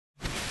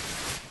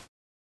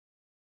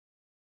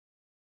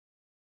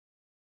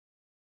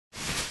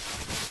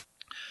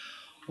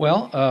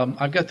Well,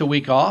 I've got the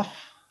week off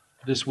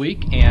this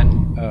week,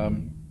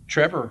 and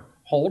Trevor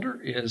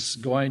Holder is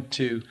going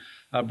to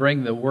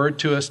bring the word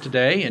to us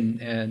today.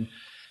 And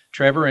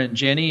Trevor and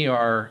Jenny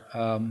are,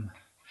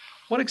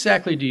 what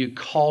exactly do you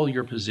call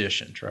your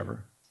position,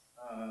 Trevor?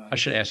 I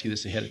should ask you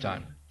this ahead of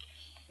time.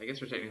 I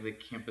guess we're technically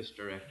campus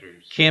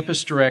directors.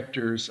 Campus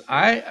directors.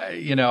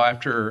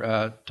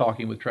 After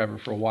talking with Trevor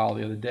for a while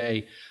the other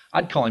day,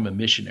 I'd call him a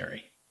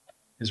missionary,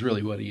 is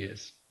really what he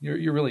is.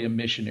 You're really a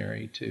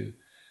missionary to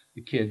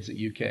the kids at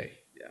UK.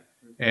 Yeah.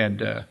 And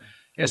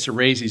he has to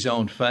raise his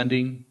own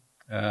funding,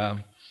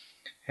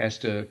 has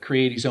to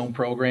create his own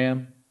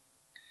program.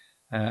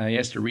 He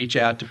has to reach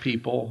out to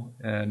people,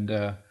 and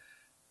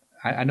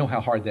I know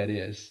how hard that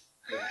is.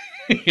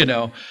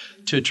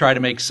 To try to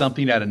make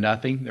something out of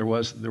nothing. There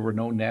were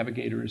no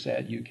navigators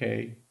at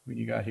UK when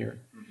you got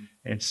here,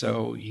 and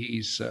so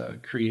he's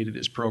created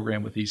this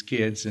program with these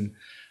kids. And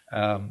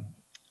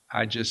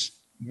I just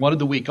wanted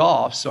the week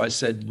off, so I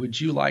said, "Would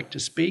you like to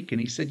speak?"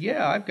 And he said,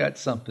 "Yeah, I've got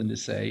something to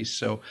say."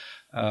 So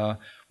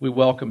we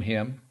welcome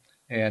him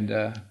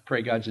and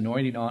pray God's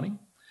anointing on him.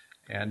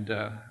 And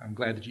I'm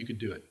glad that you could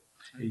do it.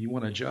 Hey, you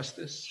want to adjust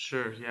this?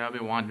 Sure. Yeah, I'll be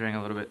wandering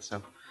a little bit,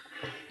 so.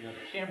 Yeah,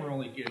 the camera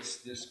only gets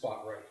this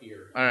spot right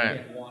here. All right.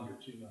 You can't wander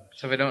too much.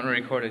 So if I don't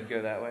record it, go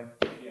that way?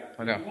 Yeah.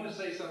 Okay. If you want to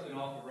say something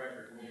off the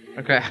record, we'll be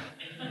Okay.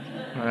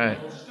 All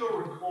right. We'll still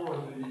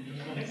record, but you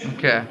just want to say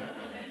Okay.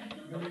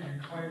 then you can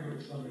claim it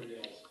with somebody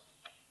else.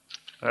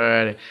 All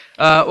righty.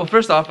 Well,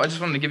 first off, I just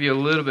wanted to give you a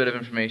little bit of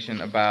information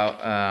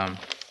about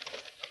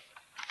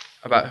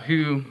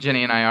who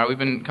Jenny and I are. We've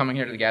been coming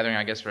here to the gathering,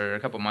 I guess, for a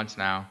couple months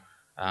now.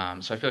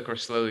 So I feel like we're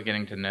slowly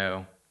getting to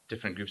know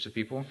different groups of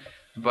people.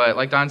 But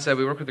like Don said,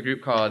 we work with a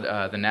group called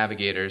the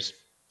Navigators.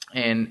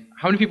 And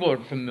how many people are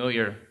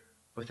familiar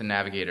with the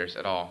Navigators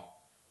at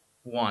all?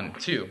 1,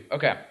 2,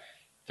 okay,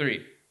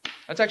 3.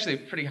 That's actually a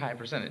pretty high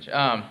percentage.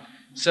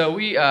 So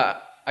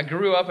I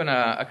grew up in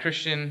a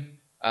Christian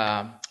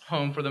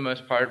home for the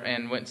most part,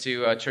 and went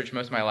to church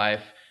most of my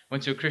life.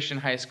 Went to a Christian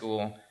high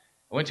school.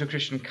 I went to a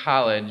Christian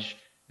college.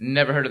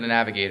 Never heard of the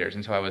Navigators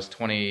until I was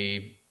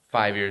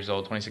 25 years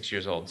old, 26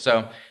 years old.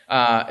 So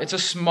it's a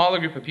smaller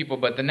group of people,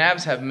 but the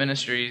Navs have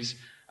ministries,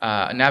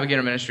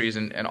 Navigator ministries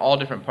in all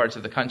different parts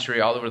of the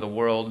country, all over the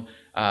world.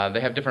 They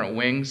have different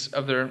wings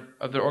of their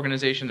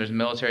organization. There's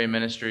military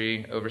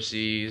ministry,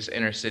 overseas,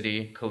 inner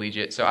city,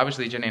 collegiate. So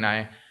obviously Jenny and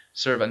I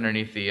serve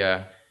underneath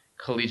the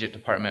collegiate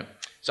department.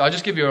 So I'll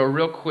just give you a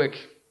real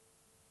quick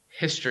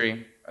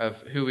history of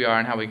who we are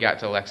and how we got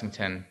to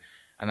Lexington,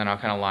 and then I'll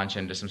kind of launch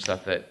into some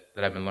stuff that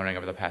I've been learning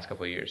over the past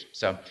couple of years.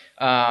 So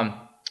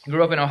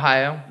grew up in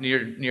Ohio,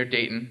 near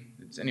Dayton.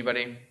 Is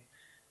anybody?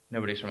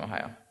 Nobody's from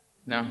Ohio?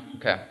 No?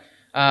 Okay.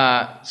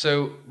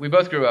 So we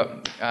both grew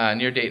up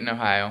near Dayton,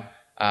 Ohio.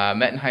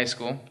 Met in high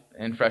school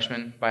in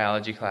freshman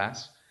biology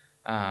class.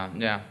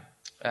 One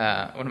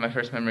of my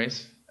first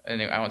memories.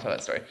 Anyway, I won't tell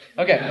that story.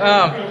 Okay.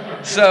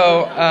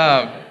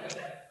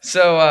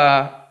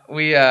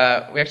 We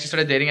actually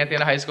started dating at the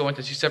end of high school. Went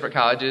to 2 separate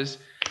colleges,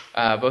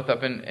 both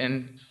up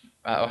in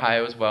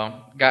Ohio as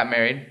well. Got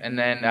married, and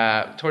then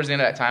towards the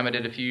end of that time, I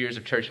did a few years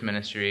of church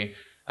ministry,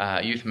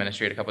 youth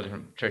ministry at a couple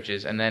different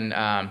churches, and then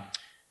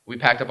we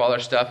packed up all our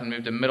stuff and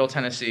moved to Middle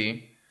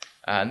Tennessee,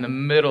 in the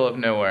middle of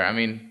nowhere. I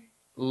mean,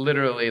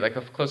 literally, like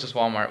the closest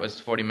Walmart was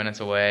 40 minutes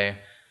away.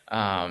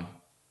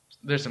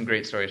 There's some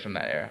great stories from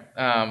that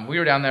era. We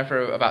were down there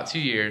for about 2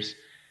 years,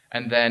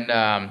 and then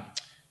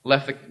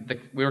left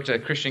we worked at a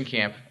Christian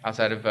camp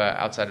outside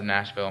of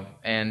Nashville,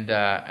 and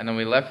then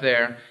we left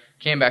there,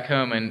 came back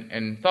home,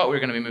 and thought we were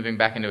going to be moving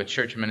back into a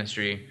church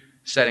ministry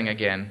setting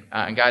again.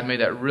 And God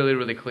made that really,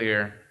 really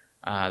clear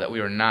that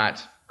we were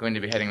not going to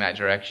be heading that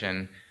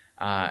direction.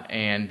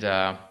 And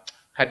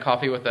had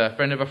coffee with a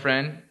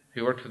friend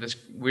who worked with this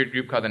weird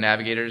group called the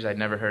Navigators I'd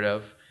never heard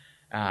of.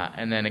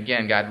 And then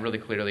again, God really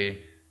clearly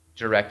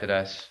directed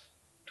us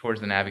towards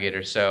the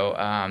Navigators. So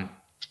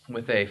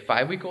with a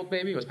 5-week-old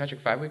baby, was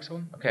Patrick 5 weeks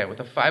old? Okay, with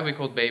a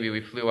 5-week-old baby,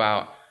 we flew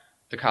out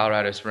to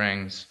Colorado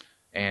Springs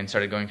and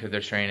started going through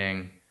their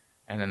training.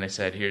 And then they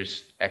said,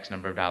 here's X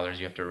number of dollars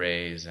you have to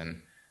raise,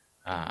 and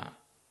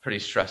pretty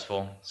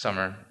stressful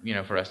summer,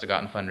 for us to go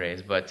out and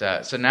fundraise.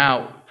 But so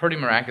now, pretty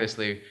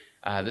miraculously,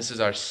 this is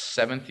our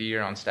 7th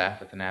year on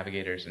staff at the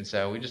Navigators, and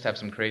so we just have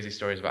some crazy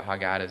stories about how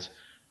God has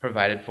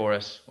provided for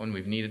us when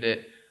we've needed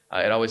it.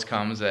 It always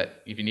comes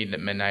that if you need it at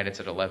midnight, it's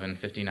at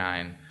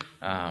 11:59,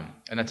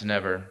 and that's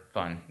never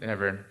fun. It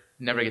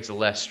never gets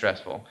less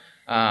stressful.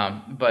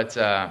 But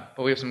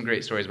we have some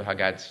great stories about how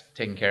God's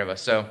taking care of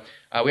us. So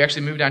we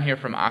actually moved down here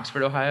from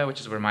Oxford, Ohio,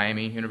 which is where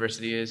Miami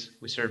University is.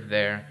 We served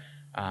there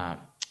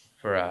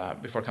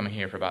before coming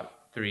here for about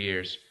 3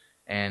 years.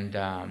 And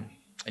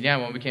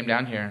when we came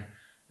down here,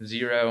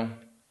 zero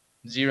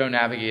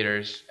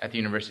navigators at the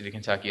University of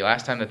Kentucky.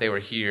 Last time that they were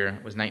here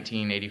was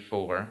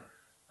 1984,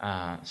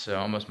 so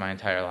almost my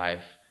entire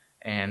life.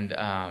 And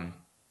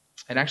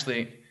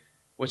actually,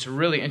 what's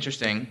really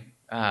interesting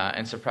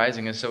and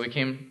surprising is, so we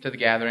came to the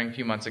gathering a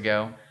few months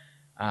ago,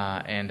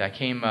 and I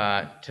came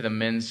to the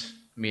men's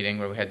meeting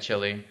where we had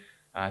chili.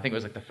 I think it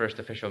was like the first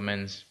official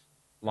men's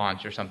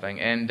launch or something.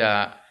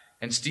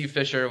 And Steve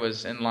Fisher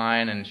was in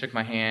line and shook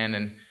my hand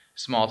and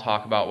small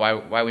talk about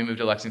why we moved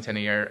to Lexington a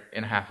year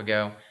and a half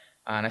ago.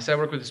 And I said I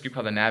work with this group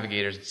called the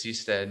Navigators.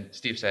 And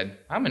Steve said,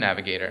 I'm a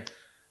navigator,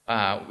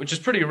 which is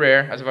pretty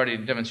rare, as I've already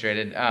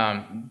demonstrated.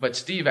 But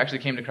Steve actually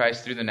came to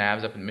Christ through the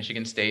Navs up in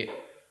Michigan State,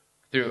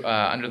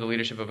 under the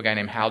leadership of a guy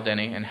named Hal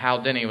Denny. And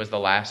Hal Denny was the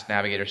last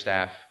navigator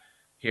staff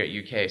here at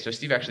UK. So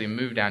Steve actually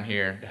moved down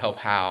here to help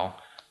Hal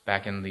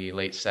back in the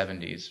late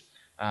 70s.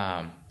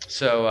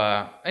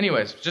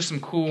 Anyways, just some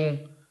cool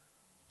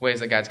ways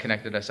that God's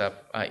connected us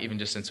up, even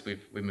just since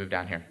we've moved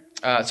down here.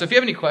 So if you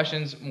have any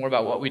questions more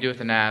about what we do with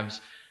the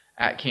Navs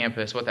at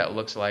campus, what that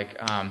looks like,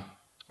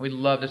 we'd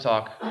love to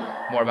talk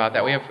more about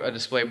that. We have a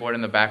display board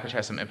in the back which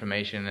has some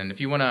information, and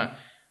if you want to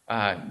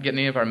get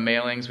any of our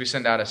mailings, we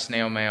send out a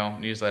snail mail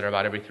newsletter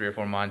about every 3 or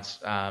 4 months,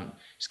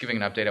 just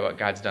giving an update of what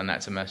God's done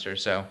that semester.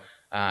 So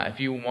if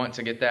you want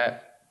to get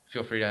that,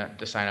 feel free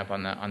to sign up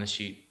on the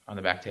sheet on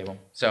the back table.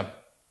 So,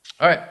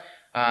 all right,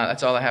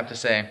 that's all I have to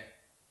say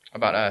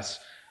about us.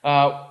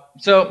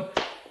 So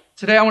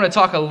today I want to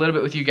talk a little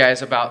bit with you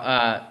guys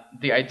about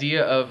the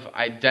idea of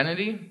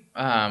identity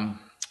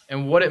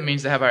and what it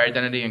means to have our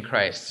identity in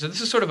Christ. So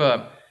this is sort of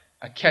a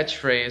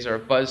catchphrase or a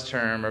buzz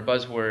term or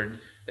buzzword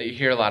that you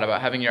hear a lot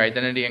about, having your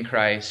identity in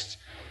Christ.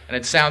 And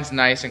it sounds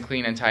nice and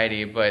clean and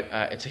tidy, but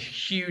it's a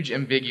huge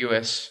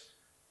ambiguous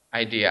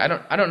idea.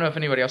 I don't know if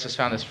anybody else has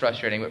found this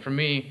frustrating, but for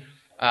me,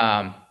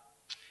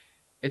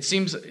 it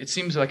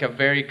seems like a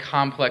very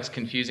complex,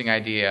 confusing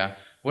idea.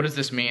 What does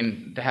this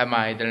mean to have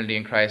my identity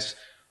in Christ?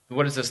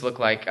 What does this look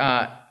like?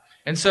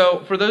 And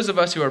so for those of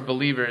us who are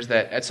believers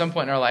that at some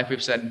point in our life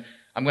we've said,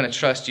 I'm going to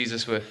trust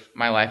Jesus with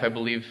my life. I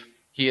believe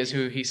he is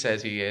who he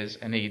says he is,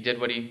 and he did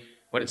what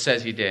it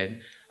says he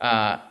did.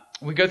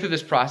 We go through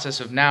this process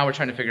of now we're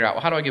trying to figure out,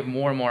 well, how do I give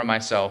more and more of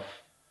myself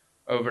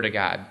over to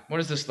God? What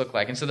does this look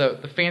like? And so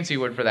the fancy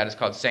word for that is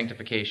called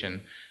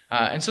sanctification.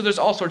 And so there's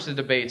all sorts of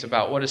debates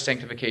about what does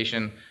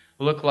sanctification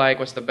look like?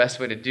 What's the best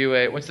way to do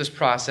it? What's this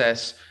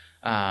process?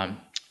 How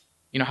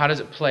does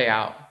it play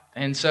out?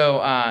 And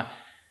so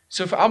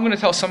I'm going to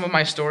tell some of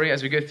my story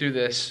as we go through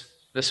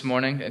this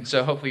morning, and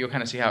so hopefully you'll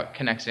kind of see how it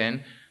connects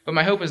in. But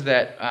my hope is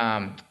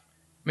that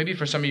maybe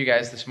for some of you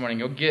guys this morning,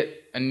 you'll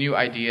get a new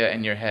idea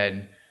in your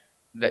head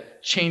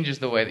that changes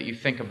the way that you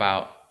think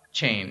about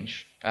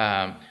change.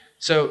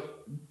 So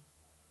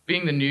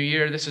being the new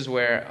year, this is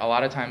where a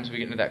lot of times we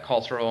get into that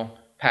cultural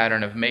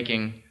pattern of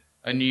making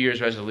a New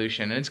Year's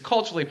resolution. And it's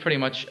culturally pretty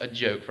much a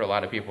joke for a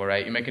lot of people,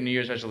 right? You make a New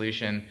Year's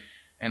resolution,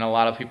 and a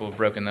lot of people have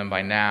broken them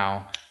by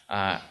now,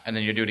 and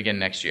then you do it again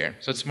next year.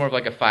 So it's more of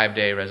like a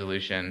 5-day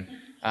resolution.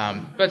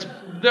 But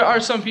there are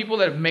some people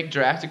that make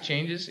drastic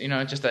changes.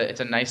 It's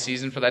a nice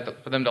season for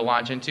them to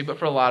launch into. But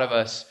for a lot of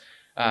us,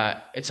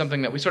 it's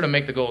something that we sort of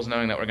make the goals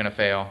knowing that we're going to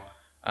fail,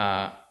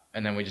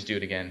 and then we just do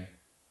it again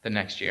the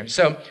next year.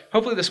 So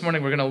hopefully this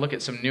morning we're going to look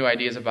at some new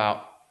ideas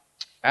about,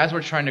 as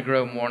we're trying to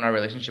grow more in our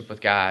relationship with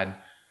God,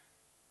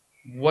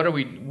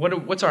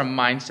 what's our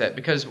mindset?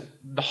 Because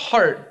the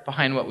heart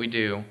behind what we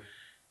do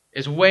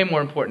is way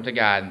more important to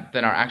God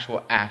than our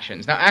actual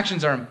actions. Now,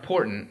 actions are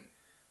important,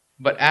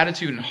 but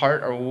attitude and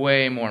heart are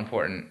way more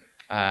important,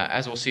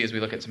 as we'll see as we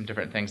look at some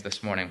different things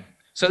this morning.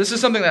 So this is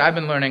something that I've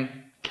been learning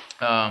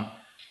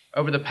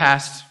over the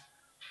past,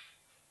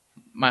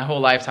 my whole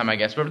lifetime, I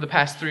guess, but over the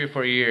past 3 or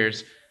 4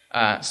 years,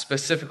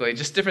 specifically,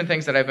 just different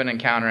things that I've been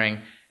encountering,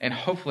 and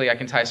hopefully I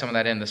can tie some of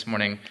that in this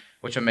morning,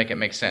 which will make it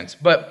make sense.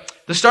 But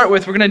to start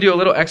with, we're going to do a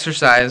little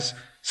exercise.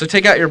 So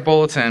take out your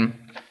bulletin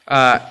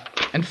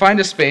and find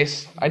a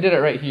space. I did it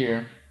right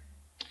here.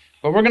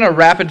 But we're going to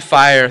rapid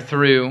fire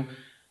through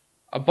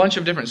a bunch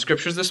of different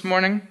scriptures this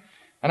morning.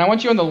 And I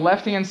want you on the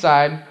left-hand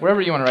side,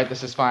 wherever you want to write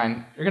this is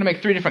fine. You're going to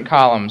make 3 different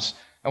columns.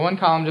 And one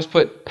column, just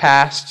put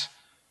past,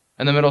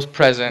 and the middle's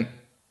present.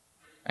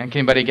 And can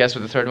anybody guess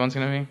what the third one's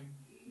going to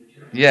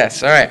be?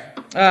 Yes, all right.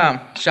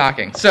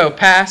 Shocking. So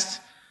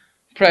past,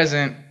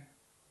 present,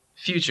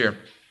 future.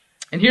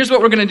 And here's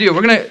what we're going to do.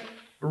 We're going to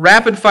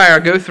rapid fire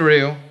go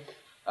through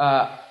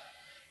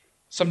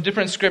some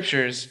different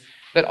scriptures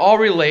that all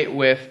relate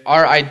with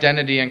our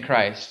identity in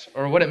Christ,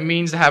 or what it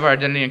means to have our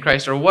identity in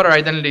Christ, or what our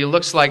identity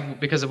looks like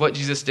because of what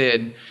Jesus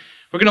did.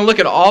 We're going to look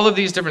at all of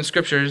these different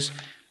scriptures,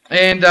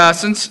 and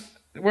since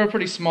we're a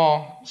pretty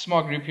small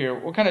group here,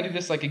 we'll kind of do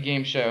this like a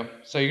game show,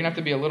 so you're going to have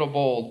to be a little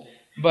bold.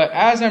 But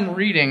as I'm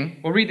reading,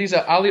 we'll read these.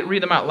 I'll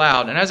read them out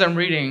loud, and as I'm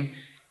reading,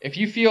 if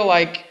you feel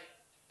like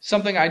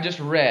something I just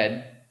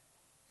read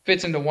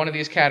fits into one of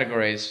these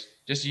categories,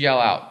 just yell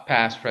out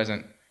past,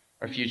 present,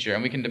 or future,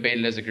 and we can debate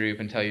it as a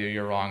group and tell you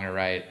you're wrong or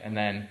right, and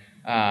then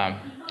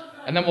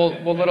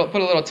we'll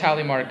put a little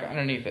tally mark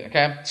underneath it.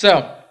 Okay,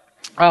 so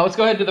let's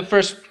go ahead to the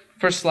first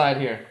slide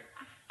here.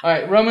 All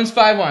right, Romans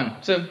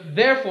 5:1. So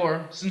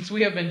therefore, since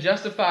we have been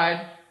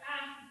justified,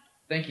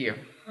 thank you.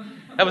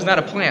 That was not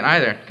a plant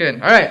either.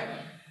 Good. All right.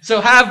 So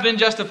have been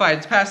justified.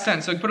 It's past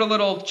tense. So put a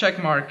little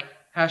check mark,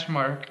 hash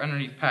mark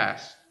underneath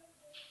past.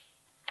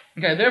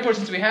 Okay. Therefore,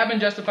 since we have been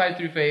justified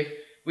through faith,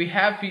 we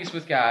have peace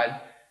with God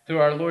through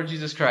our Lord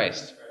Jesus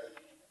Christ.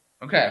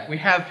 Okay. We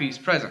have peace.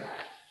 Present.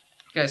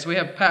 Okay, so we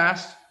have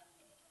past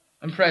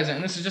and present,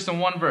 and this is just in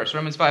one verse,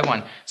 Romans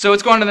 5:1. So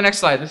let's go on to the next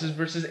slide. This is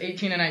verses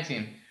 18 and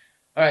 19.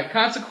 All right,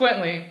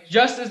 consequently,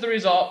 just as the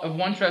result of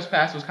one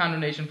trespass was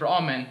condemnation for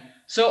all men,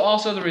 so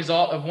also the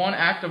result of one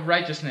act of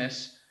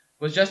righteousness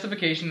was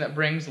justification that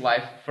brings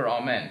life for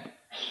all men.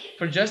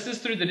 For just as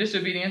through the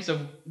disobedience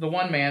of the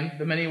one man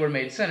the many were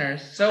made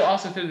sinners, so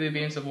also through the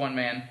obedience of one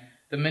man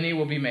the many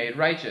will be made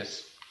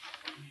righteous.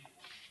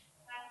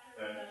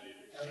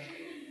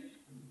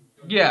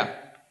 Yeah.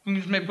 We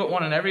can just maybe put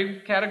one in every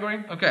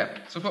category? Okay,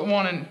 so put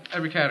one in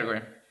every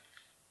category.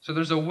 So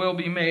there's a will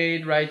be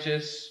made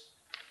righteous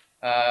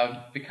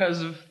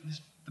because of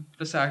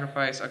the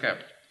sacrifice. Okay.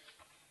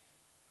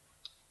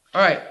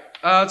 All right,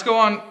 let's go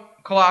on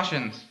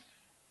Colossians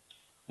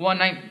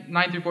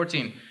 1:9 through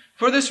 14.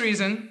 For this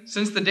reason,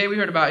 since the day we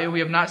heard about you, we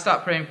have not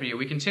stopped praying for you.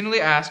 We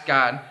continually ask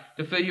God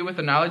to fill you with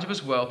the knowledge of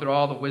His will through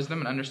all the wisdom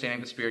and understanding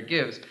the Spirit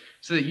gives,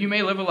 so that you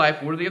may live a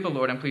life worthy of the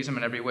Lord and please Him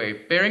in every way,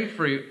 bearing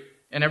fruit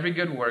in every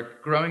good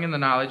work, growing in the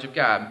knowledge of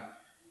God.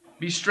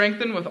 Be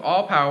strengthened with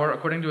all power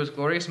according to His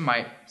glorious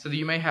might, so that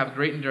you may have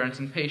great endurance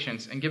and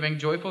patience, and giving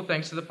joyful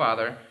thanks to the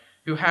Father,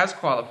 who has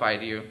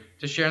qualified you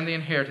to share in the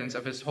inheritance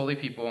of His holy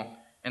people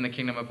in the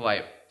kingdom of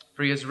light.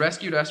 For He has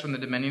rescued us from the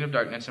dominion of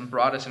darkness and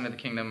brought us into the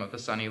kingdom of the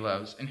Son He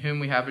loves, in whom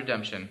we have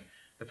redemption,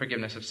 the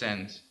forgiveness of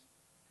sins.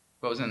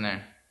 What was in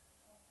there?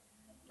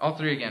 All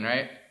three again,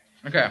 right?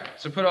 Okay,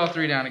 so put all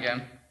three down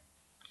again.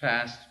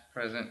 Past,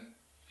 present,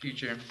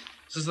 future.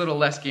 This is a little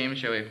less game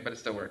showy, but it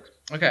still works.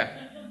 Okay.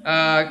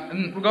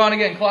 And we're going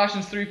again.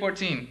 Colossians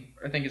 3:14,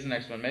 I think is the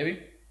next one, maybe?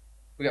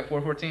 We got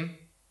 4:14?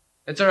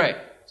 It's all right.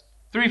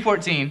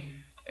 3:14,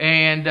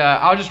 and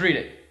I'll just read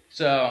it.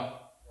 So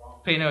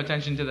pay no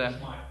attention to the...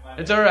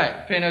 It's all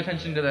right. Pay no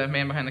attention to the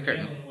man behind the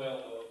curtain.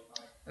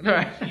 All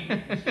right.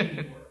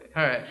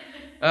 All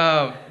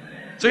right.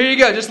 So here you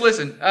go. Just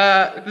listen.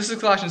 This is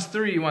Colossians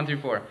 3:1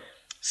 through 4.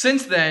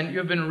 Since then, you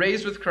have been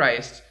raised with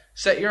Christ.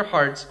 Set your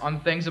hearts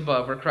on things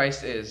above where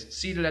Christ is,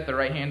 seated at the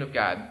right hand of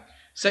God.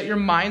 Set your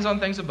minds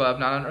on things above,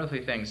 not on earthly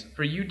things.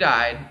 For you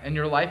died, and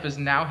your life is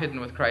now hidden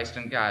with Christ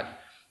in God.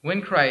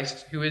 When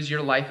Christ, who is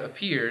your life,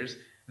 appears,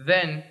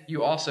 then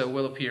you also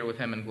will appear with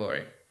Him in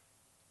glory.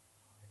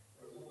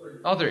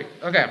 All three.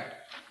 Okay.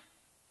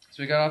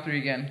 So we got all three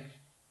again.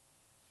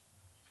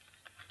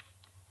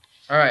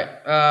 All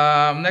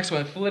right. Next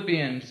one,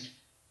 Philippians.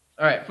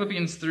 All right,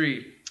 Philippians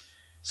 3.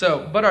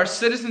 So, but our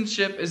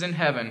citizenship is in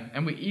heaven,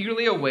 and we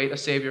eagerly await a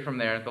Savior from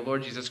there, the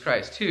Lord Jesus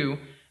Christ, who,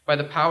 by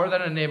the power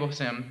that enables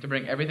Him to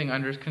bring everything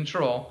under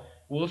control,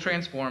 will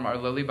transform our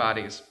lowly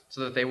bodies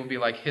so that they will be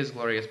like His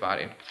glorious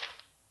body.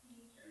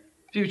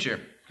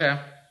 Future.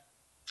 Okay.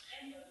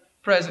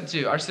 Present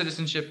too. Our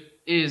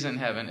citizenship is in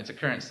heaven. It's a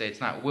current state. It's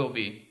not will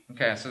be.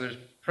 Okay, so there's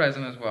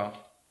present as well.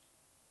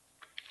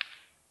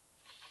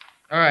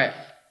 All right.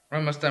 We're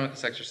almost done with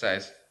this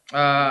exercise.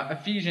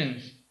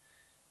 Ephesians.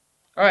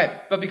 All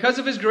right. But because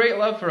of His great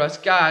love for us,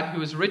 God,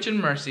 who is rich in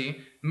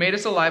mercy, made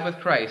us alive with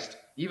Christ,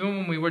 even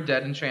when we were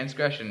dead in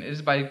transgression. It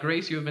is by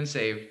grace you have been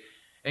saved.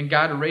 And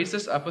God raised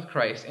us up with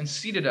Christ and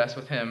seated us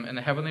with Him in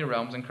the heavenly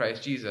realms in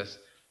Christ Jesus,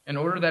 in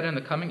order that in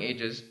the coming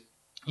ages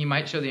He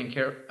might show the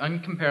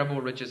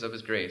incomparable riches of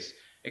His grace,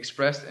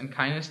 expressed in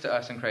kindness to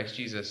us in Christ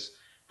Jesus.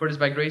 For it is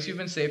by grace you have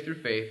been saved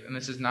through faith, and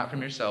this is not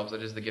from yourselves,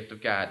 it is the gift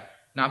of God,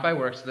 not by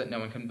works, so that no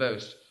one can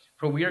boast.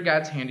 For we are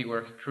God's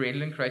handiwork,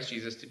 created in Christ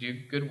Jesus to do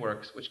good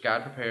works, which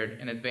God prepared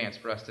in advance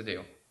for us to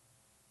do.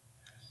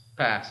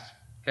 Past.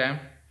 Okay?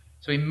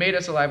 So He made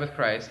us alive with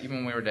Christ, even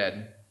when we were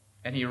dead.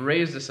 And He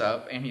raised us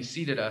up, and He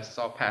seated us. It's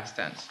all past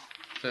tense.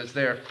 So it's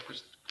there.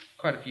 There's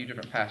quite a few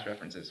different past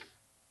references.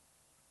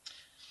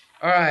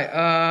 All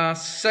right.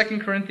 2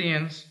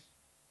 Corinthians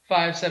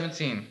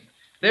 5:17.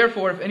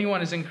 Therefore, if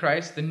anyone is in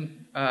Christ,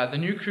 the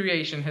new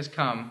creation has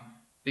come.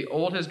 The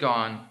old has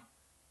gone.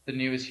 The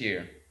new is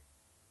here.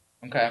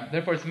 Okay.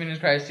 Therefore, if anyone is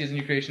in Christ, he is a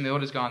new creation. The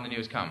old is gone. The new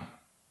has come.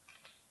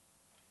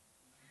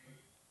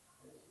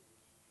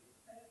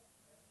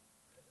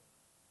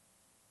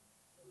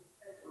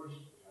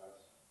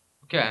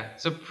 Okay.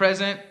 So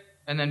present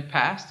and then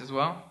past as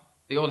well.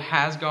 The old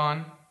has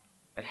gone.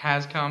 It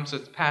has come. So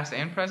it's past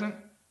and present.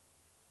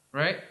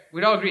 Right?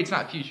 We'd all agree it's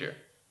not future.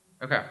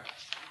 Okay.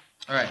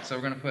 All right. So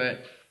we're going to put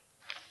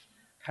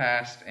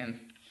past and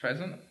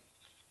present.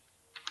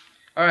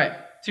 All right.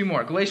 Two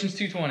more. Galatians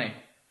 2:20.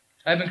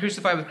 I have been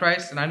crucified with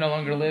Christ, and I no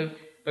longer live,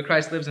 but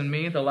Christ lives in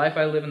me. The life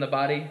I live in the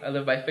body, I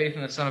live by faith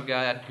in the Son of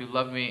God, who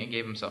loved me and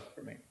gave Himself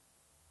for me.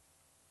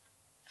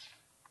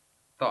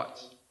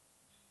 Thoughts?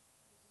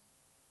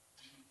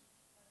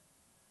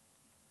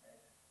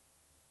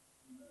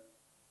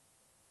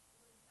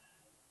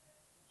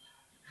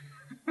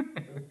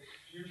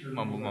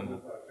 Mumble,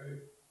 mumble.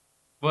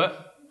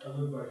 What? I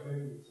live by faith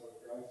in the Son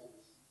of God, so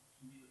it's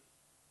future.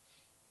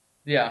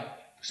 Yeah.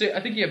 So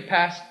I think you have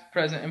past,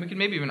 present, and we can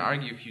maybe even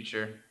argue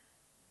future.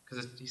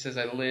 Because he says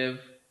I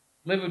live.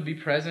 Live would be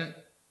present.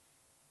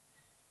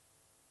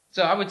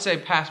 So I would say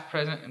past,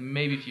 present, and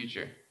maybe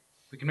future.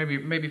 We can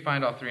maybe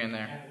find all three in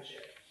there. Half a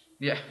check.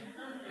 Yeah.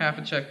 Half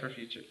a check for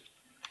future.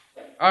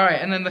 All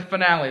right, and then the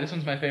finale. This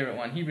one's my favorite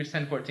one. Hebrews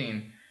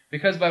 10:14.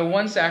 Because by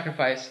one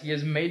sacrifice he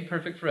has made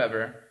perfect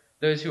forever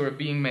those who are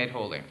being made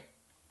holy.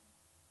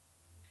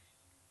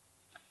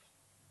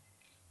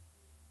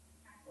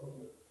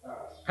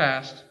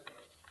 Past.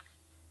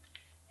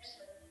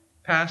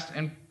 Past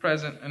and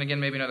present, and again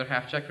maybe another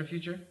half check for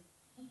future.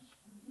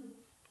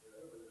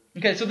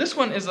 Okay, so this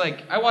one is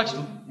like, I watched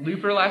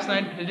Looper last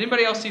night. Did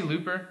anybody else see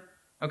Looper?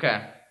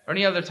 Okay. Or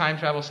any other time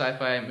travel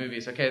sci-fi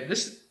movies. Okay,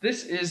 this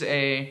is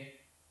a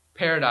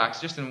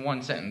paradox just in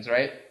one sentence,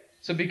 right?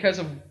 So because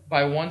of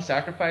by one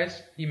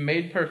sacrifice, he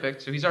made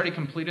perfect, so he's already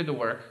completed the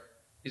work.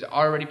 He's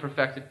already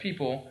perfected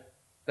people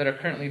that are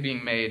currently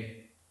being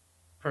made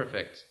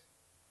perfect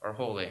or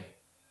holy.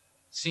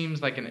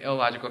 Seems like an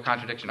illogical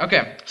contradiction.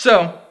 Okay,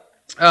 so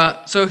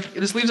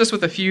this leaves us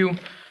with a few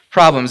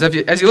problems.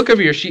 As you look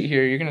over your sheet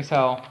here, you're going to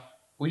tell,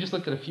 we just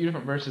looked at a few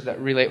different verses that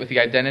relate with the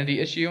identity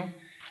issue,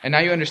 and now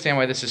you understand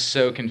why this is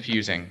so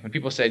confusing. When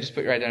people say, just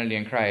put your identity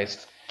in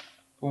Christ,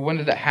 well, when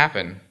did that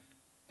happen?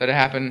 Did it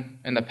happen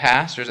in the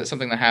past, or is it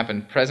something that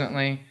happened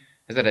presently?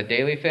 Is that a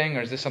daily thing,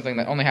 or is this something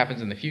that only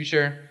happens in the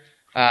future?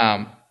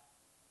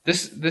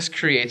 This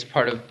creates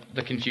part of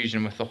the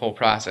confusion with the whole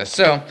process.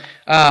 So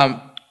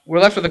we're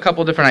left with a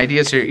couple different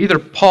ideas here. Either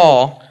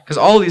Paul, because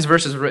all of these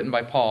verses were written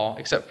by Paul,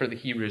 except for the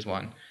Hebrews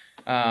one.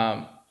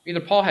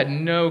 Either Paul had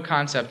no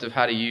concept of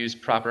how to use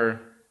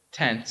proper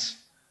tense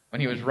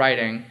when he was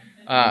writing,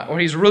 or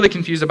he's really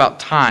confused about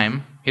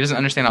time. He doesn't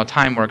understand how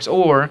time works,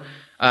 or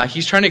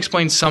he's trying to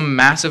explain some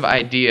massive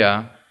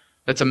idea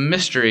that's a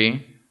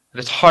mystery that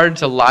it's hard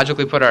to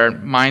logically put our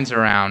minds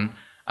around,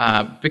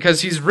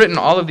 because he's written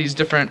all of these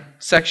different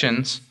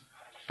sections,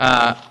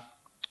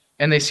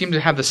 and they seem to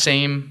have the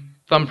same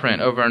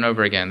thumbprint over and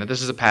over again, that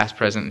this is a past,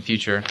 present, and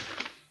future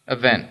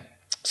event.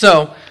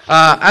 So,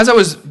 as I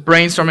was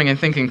brainstorming and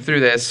thinking through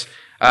this,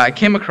 I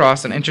came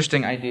across an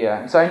interesting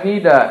idea. So I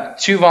need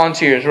 2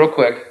 volunteers real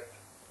quick.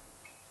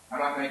 I'm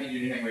not going to make you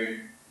do anything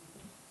weird.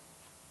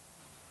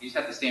 You just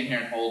have to stand here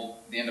and hold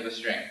the end of a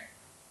string.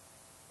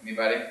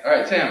 Anybody? All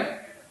right, Tim.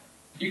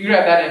 You can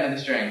grab that end of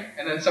the string.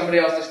 And then somebody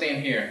else to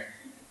stand here.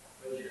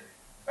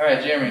 All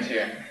right, Jeremy's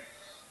here.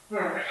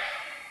 Yeah.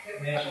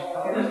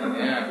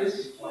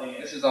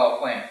 This is all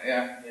planned.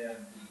 Yeah.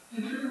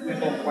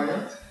 It's all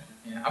planned.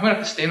 Yeah. I'm going to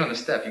have to stand on the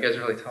step. You guys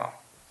are really tall.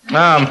 You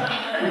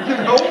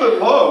can hold it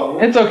low.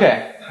 It's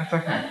okay. It's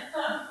okay.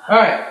 All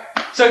right.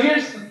 So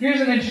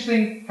here's an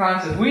interesting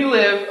concept. We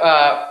live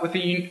with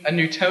a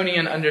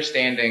Newtonian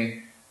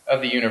understanding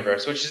of the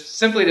universe, which is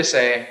simply to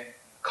say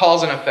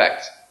cause and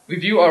effect. We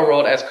view our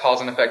world as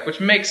cause and effect, which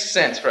makes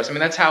sense for us. I mean,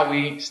 that's how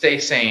we stay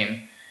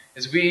sane,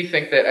 is we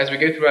think that as we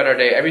go throughout our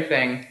day,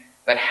 everything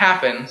that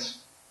happens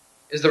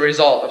is the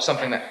result of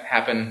something that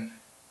happened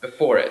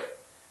before it.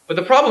 But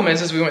the problem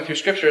is, as we went through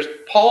scriptures,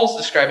 Paul's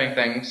describing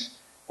things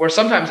where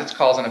sometimes it's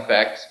cause and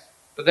effect,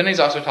 but then he's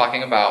also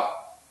talking about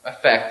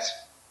effect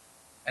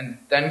and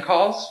then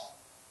cause.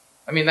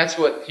 I mean, that's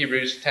what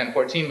Hebrews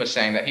 10:14 was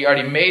saying, that he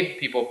already made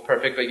people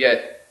perfect, but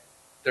yet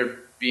they're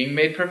being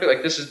made perfect.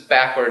 Like, this is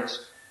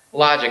backwards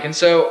logic. And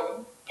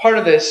so part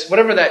of this,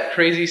 whatever that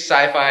crazy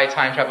sci-fi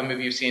time travel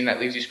movie you've seen that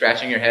leaves you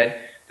scratching your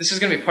head, this is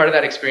going to be part of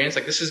that experience.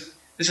 Like, this is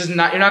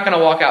not, you're not going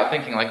to walk out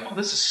thinking like, oh,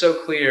 this is so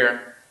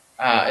clear.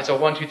 It's a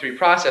 1, 2, 3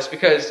 process,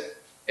 because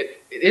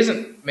it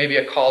isn't maybe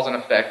a cause and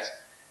effect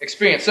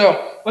experience.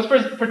 So let's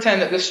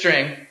pretend that this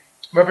string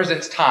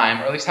represents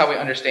time, or at least how we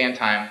understand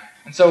time.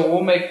 And so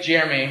we'll make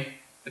Jeremy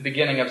the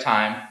beginning of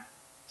time.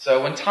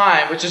 So when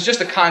time, which is just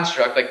a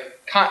construct, like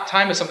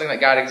time is something that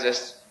God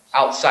exists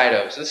outside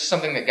of. So this is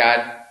something that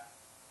God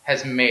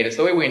has made. It's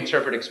the way we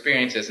interpret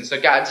experiences. And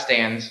so God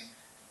stands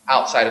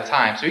outside of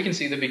time. So he can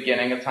see the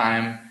beginning of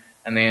time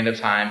and the end of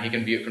time. He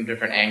can view it from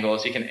different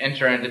angles. He can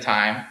enter into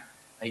time.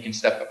 He can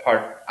step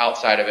apart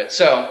outside of it.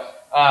 So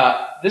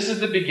this is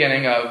the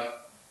beginning of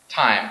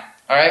time.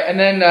 All right, and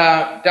then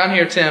down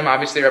here, Tim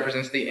obviously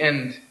represents the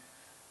end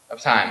of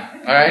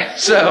time. All right,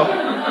 so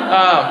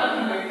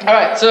all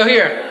right, so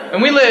here,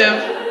 and we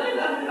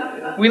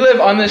live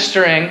on this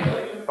string,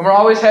 and we're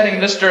always heading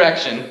this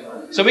direction.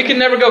 So we can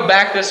never go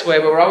back this way,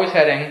 but we're always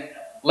heading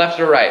left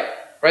or right.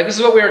 Right? This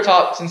is what we were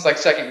taught since like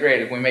 2nd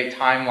grade. We make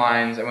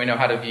timelines and we know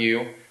how to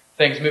view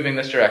things moving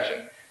this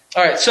direction.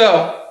 All right,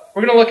 so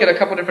we're going to look at a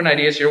couple different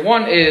ideas here.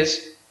 One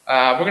is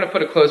we're going to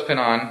put a clothespin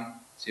on,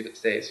 see if it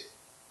stays.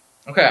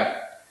 Okay.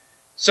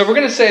 So we're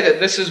going to say that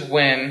this is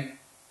when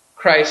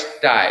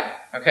Christ died,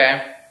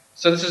 okay?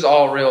 So this is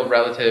all real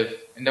relative,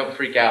 and don't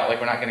freak out, like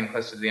we're not getting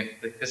close to the end.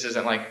 This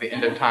isn't like the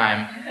end of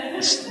time.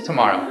 It's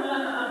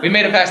tomorrow. We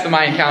made it past the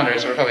Mayan calendar,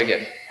 so we're probably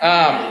good.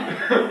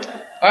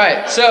 All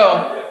right,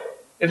 so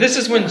if this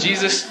is when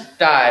Jesus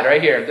died,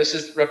 right here, this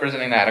is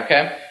representing that,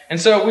 okay? And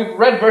so we've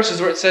read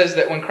verses where it says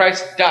that when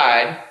Christ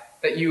died,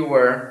 that you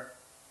were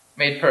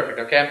made perfect,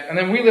 okay? And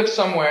then we live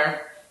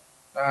somewhere,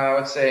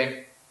 let's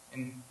say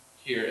in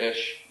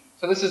here-ish.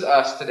 So this is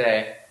us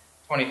today,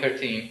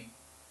 2013,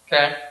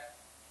 okay?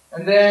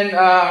 And then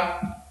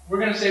we're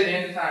going to say the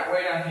end of time,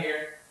 way down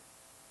here.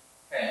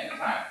 Okay, end of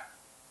time.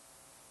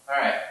 All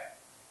right.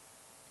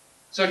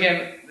 So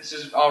again, this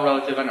is all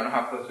relative. I don't know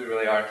how close we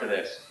really are to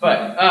this.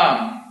 But,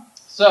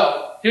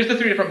 so here's the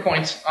 3 different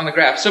points on the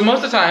graph. So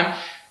most of the time,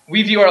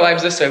 we view our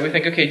lives this way. We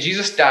think, okay,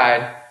 Jesus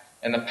died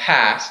in the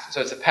past. So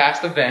it's a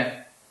past event,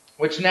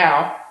 which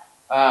now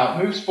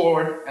moves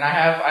forward, and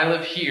I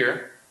live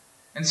here.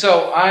 And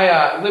so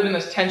I live in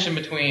this tension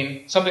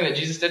between something that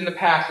Jesus did in the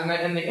past, and then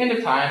in the end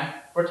of time,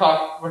 we're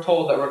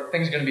told that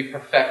things are going to be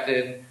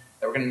perfected,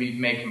 that we're going to be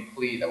made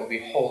complete, that we'll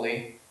be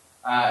holy.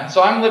 And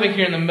so I'm living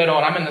here in the middle,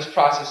 and I'm in this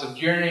process of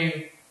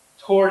journeying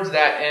towards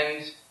that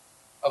end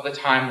of the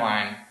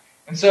timeline.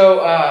 And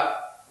so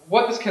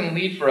what this can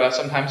lead for us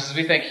sometimes is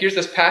we think, here's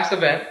this past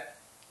event,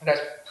 and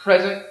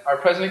our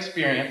present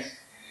experience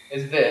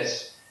is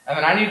this, and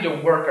then I need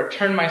to work or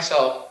turn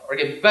myself or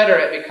get better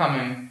at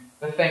becoming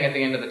the thing at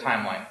the end of the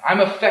timeline.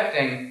 I'm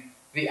affecting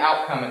the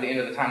outcome at the end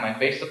of the timeline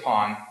based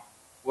upon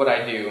what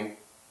I do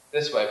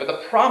this way. But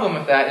the problem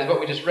with that is what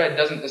we just read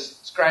doesn't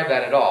describe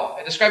that at all.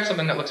 It describes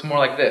something that looks more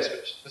like this,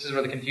 which this is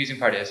where the confusing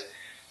part is.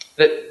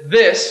 That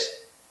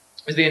this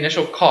is the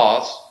initial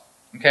cause.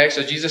 Okay,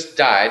 so Jesus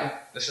died.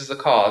 This is the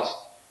cause.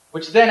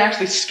 Which then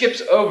actually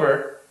skips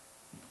over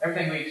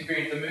everything we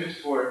experience and moves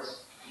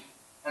towards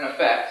an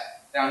effect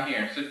down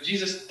here. So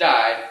Jesus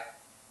died,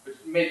 which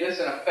made this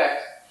an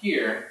effect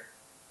here.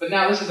 But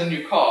now this is a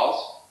new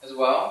cause as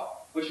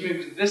well, which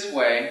moves this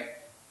way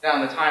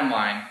down the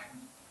timeline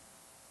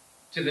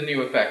to the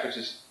new effect, which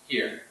is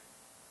here.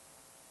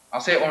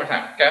 I'll say it one more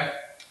time, okay?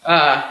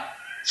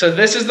 So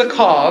this is the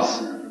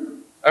cause,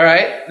 all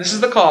right? This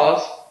is the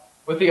cause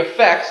with the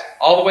effect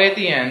all the way at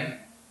the end,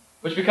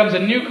 which becomes a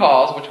new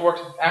cause, which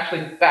works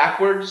actually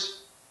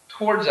backwards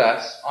towards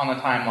us on the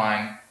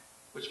timeline,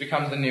 which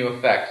becomes the new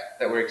effect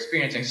that we're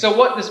experiencing. So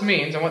what this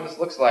means and what this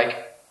looks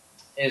like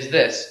is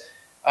this.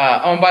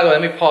 And by the way,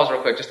 let me pause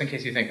real quick, just in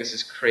case you think this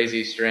is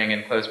crazy string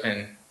and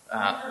clothespin,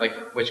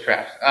 like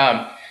witchcraft.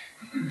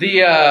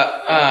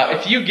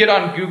 If you get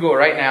on Google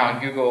right now and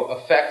Google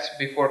effect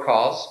before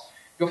cause,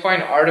 you'll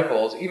find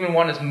articles, even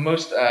one as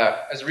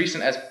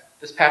recent as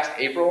this past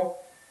April.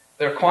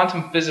 There are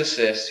quantum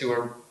physicists who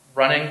are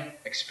running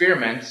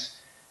experiments,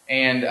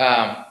 and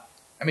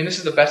this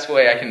is the best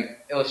way I can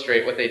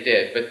illustrate what they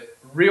did, but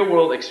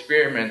real-world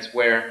experiments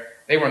where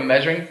they were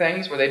measuring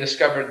things, where they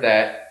discovered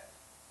that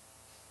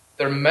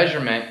their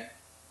measurement,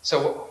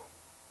 so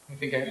I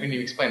think we need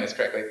to explain this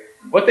correctly.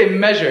 What they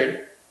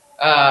measured,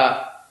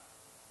 the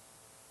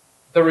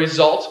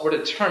results were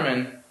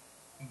determined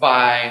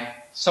by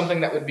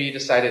something that would be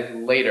decided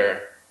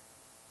later,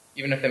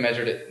 even if they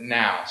measured it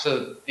now.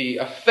 So the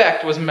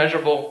effect was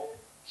measurable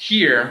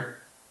here,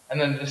 and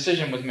then the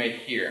decision was made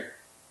here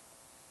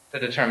to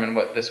determine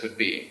what this would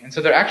be. And so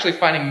they're actually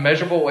finding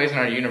measurable ways in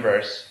our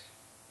universe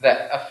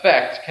that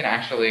effect can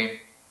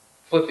actually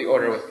flip the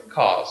order with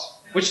cause.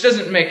 Which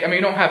doesn't make,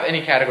 you don't have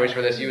any categories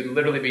for this. You would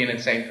literally be an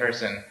insane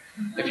person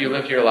if you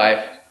lived your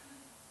life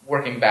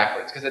working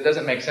backwards, because it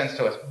doesn't make sense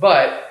to us.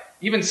 But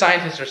even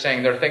scientists are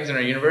saying there are things in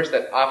our universe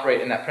that operate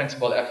in that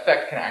principle that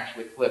effect can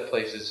actually flip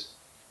places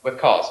with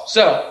cause.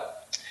 So,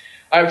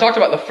 I talked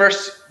about the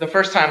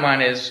first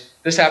timeline is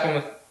this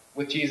happened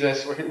with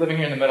Jesus. We're living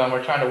here in the middle and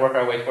we're trying to work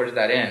our way towards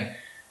that end.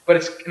 But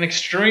it's an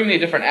extremely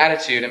different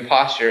attitude and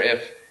posture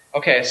if,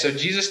 okay, so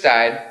Jesus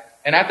died,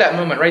 and at that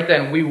moment right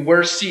then we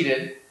were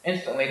seated.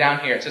 Instantly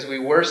down here, it says we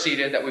were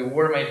seated, that we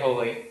were made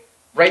holy.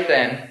 Right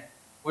then,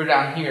 we're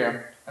down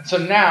here. And so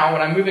now,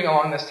 when I'm moving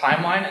along this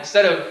timeline,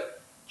 instead of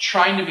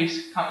trying to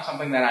become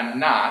something that I'm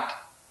not,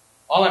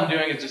 all I'm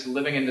doing is just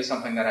living into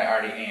something that I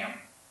already am.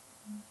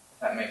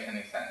 If that makes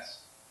any sense.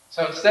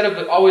 So instead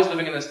of always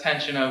living in this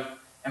tension of,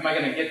 am I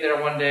going to get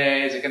there one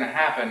day? Is it going to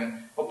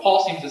happen? Well,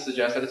 Paul seems to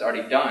suggest that it's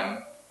already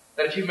done.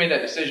 That if you've made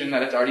that decision,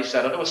 that it's already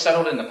settled. It was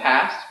settled in the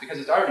past, because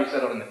it's already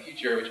settled in the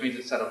future, which means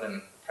it's settled in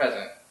the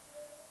present.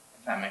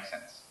 If that makes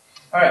sense.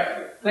 All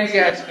right. Thanks,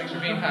 guys. Thanks for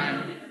being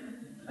kind.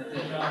 That's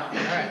it. All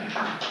right.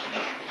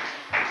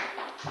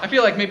 I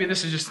feel like maybe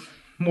this is just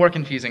more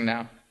confusing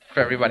now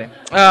for everybody.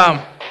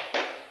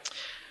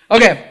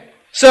 Okay.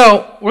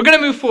 So we're going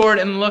to move forward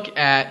and look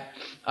at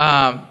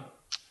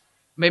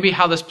maybe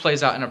how this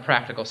plays out in a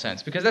practical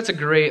sense, because that's a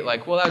great,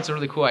 that's a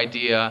really cool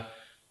idea,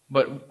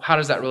 but how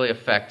does that really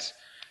affect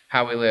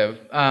how we live?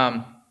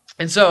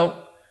 And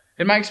so,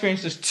 in my experience,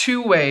 there's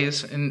 2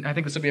 ways, and I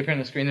think this will be up here on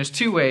the screen. There's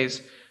 2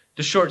 ways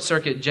to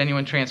short-circuit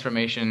genuine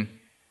transformation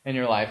in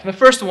your life. And the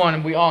first one,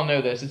 and we all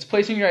know this, it's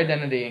placing your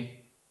identity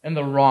in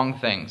the wrong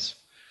things.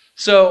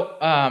 So,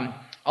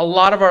 a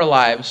lot of our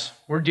lives,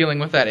 we're dealing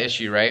with that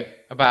issue, right?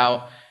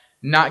 About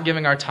not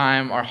giving our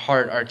time, our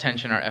heart, our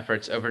attention, our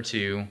efforts over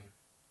to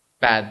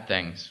bad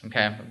things,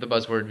 okay? The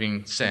buzzword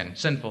being sin,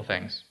 sinful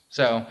things.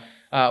 So,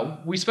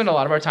 we spend a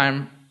lot of our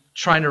time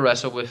trying to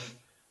wrestle with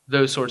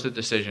those sorts of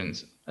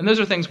decisions. And those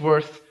are things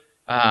worth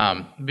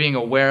being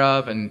aware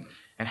of and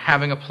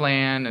having a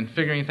plan and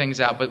figuring things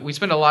out. But we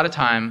spend a lot of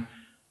time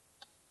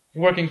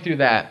working through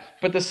that.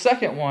 But the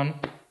second one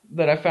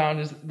that I found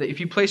is that if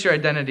you place your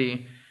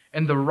identity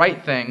in the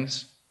right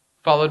things,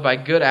 followed by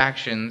good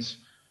actions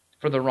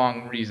for the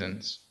wrong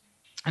reasons.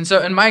 And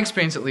so in my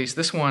experience, at least,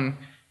 this one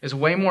is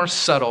way more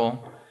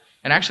subtle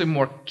and actually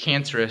more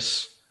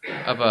cancerous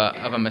of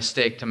a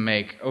mistake to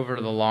make over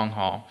the long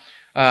haul.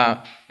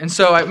 And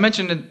so I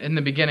mentioned in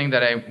the beginning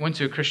that I went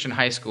to a Christian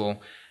high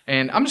school,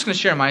 and I'm just going to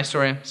share my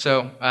story.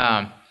 So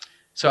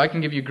I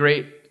can give you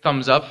great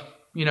thumbs up,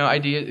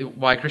 idea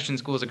why Christian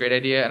school is a great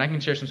idea, and I can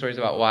share some stories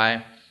about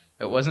why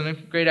it wasn't a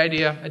great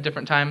idea at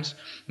different times.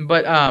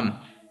 But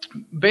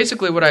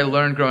basically what I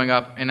learned growing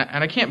up, and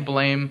I can't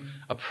blame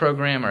a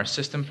program or a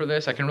system for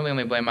this. I can really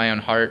only blame my own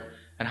heart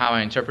and how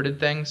I interpreted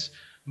things.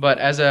 But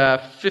as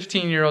a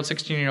 15-year-old,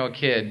 16-year-old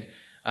kid,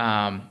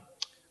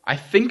 I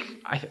think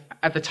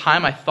at the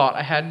time I thought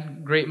I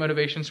had great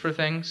motivations for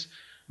things,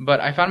 but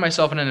I found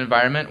myself in an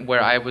environment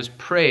where I was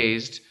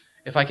praised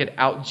if I could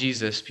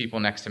out-Jesus people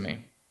next to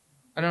me.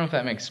 I don't know if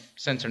that makes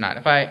sense or not.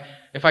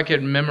 If I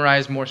could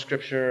memorize more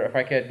scripture, if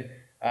I could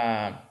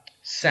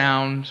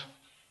sound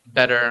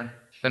better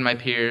than my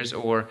peers,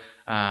 or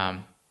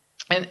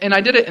and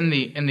I did it in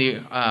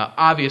the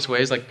obvious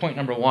ways, like point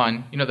number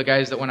one. The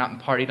guys that went out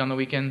and partied on the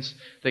weekends,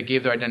 they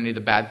gave their identity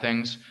to bad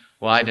things.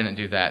 Well, I didn't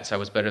do that, so I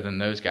was better than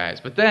those guys.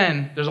 But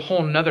then there's a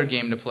whole nother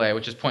game to play,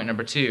 which is point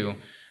number two,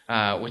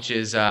 which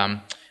is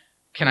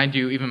can I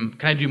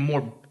do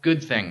more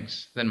good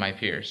things than my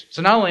peers?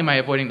 So not only am I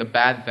avoiding the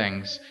bad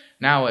things,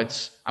 now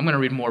it's I'm going to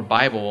read more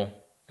Bible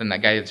than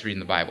that guy that's reading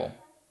the Bible.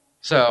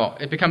 So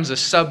it becomes a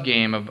sub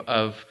game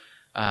of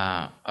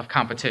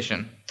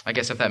competition, I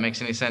guess, if that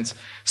makes any sense.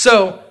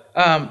 So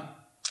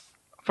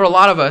for a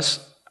lot of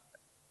us,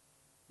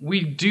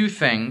 we do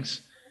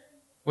things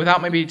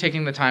without maybe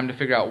taking the time to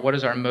figure out what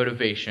is our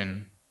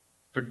motivation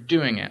for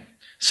doing it.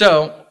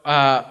 So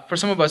for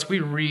some of us, we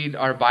read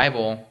our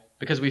Bible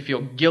because we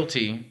feel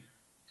guilty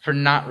for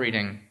not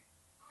reading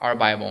our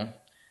Bible.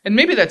 And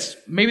maybe that's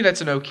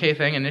an okay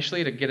thing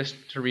initially to get us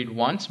to read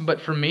once,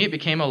 but for me it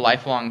became a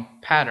lifelong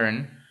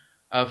pattern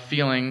of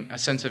feeling a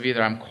sense of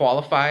either I'm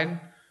qualified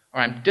or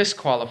I'm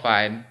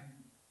disqualified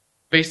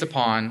based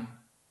upon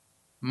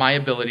my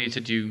ability to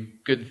do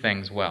good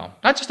things well.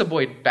 Not just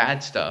avoid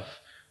bad stuff,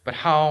 but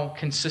how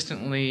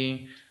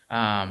consistently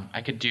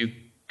I could do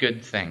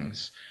good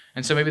things.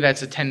 And so maybe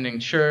that's attending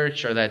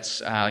church, or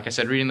that's, like I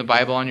said, reading the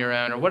Bible on your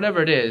own, or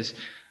whatever it is.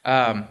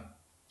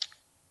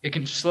 It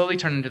can slowly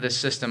turn into this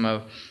system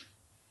of,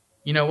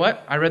 you know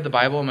what? I read the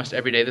Bible almost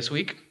every day this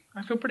week.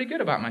 I feel pretty good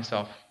about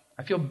myself.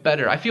 I feel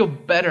better. I feel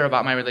better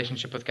about my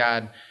relationship with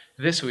God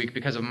this week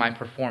because of my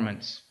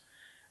performance.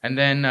 And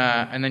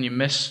then you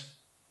miss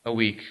a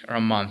week or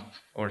a month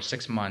or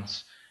 6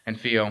 months and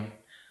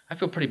I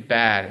feel pretty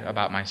bad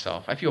about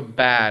myself. I feel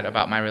bad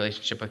about my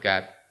relationship with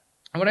God.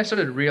 And what I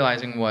started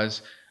realizing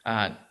was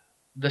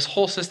this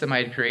whole system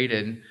I had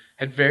created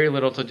had very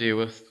little to do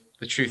with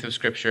the truth of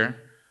Scripture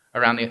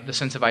around the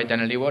sense of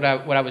identity, what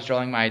I was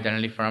drawing my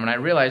identity from. And I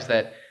realized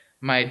that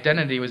my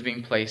identity was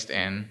being placed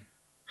in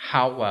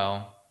how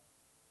well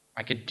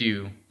I could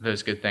do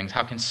those good things,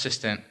 how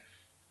consistent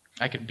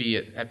I could be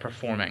at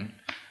performing.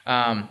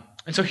 And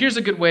so here's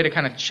a good way to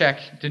kind of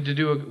check, to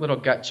do a little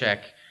gut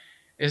check,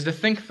 is to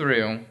think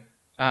through,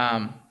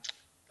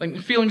 like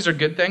feelings are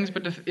good things,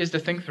 but is to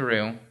think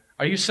through,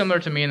 are you similar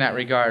to me in that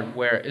regard,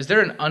 where is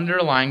there an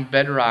underlying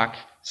bedrock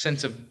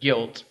sense of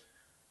guilt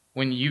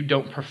when you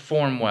don't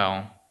perform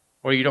well,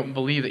 or you don't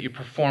believe that you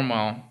perform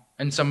well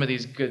in some of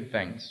these good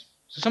things?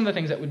 So some of the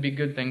things that would be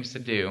good things to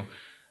do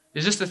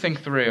is just to think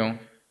through,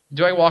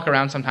 do I walk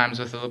around sometimes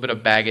with a little bit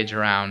of baggage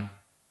around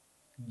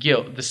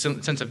guilt, the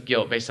sense of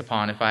guilt based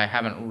upon if I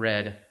haven't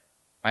read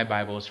my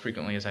Bible as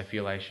frequently as I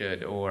feel I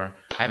should, or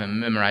I haven't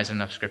memorized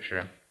enough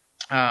Scripture?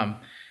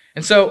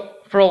 And so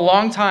for a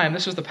long time,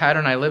 this was the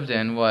pattern I lived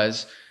in,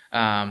 was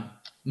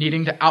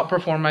needing to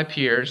outperform my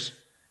peers,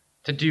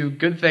 to do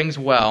good things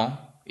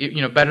well,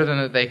 better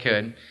than they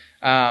could.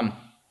 And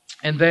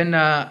then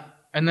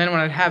when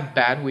I'd have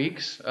bad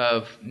weeks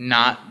of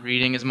not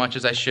reading as much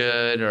as I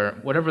should, or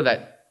whatever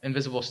that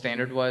invisible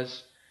standard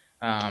was,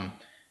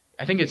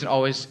 I think you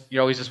always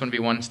just want to be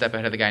one step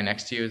ahead of the guy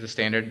next to you, is the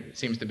standard, it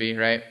seems to be,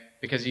 right?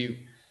 Because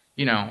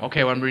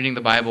okay, well, I'm reading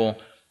the Bible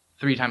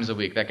 3 times a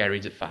week. That guy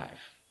reads it 5.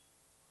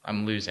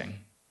 I'm losing.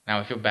 Now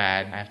I feel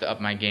bad. I have to up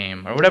my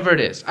game, or whatever it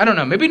is. I don't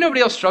know. Maybe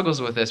nobody else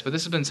struggles with this, but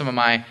this has been some of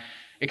my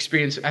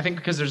experience. I think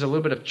because there's a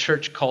little bit of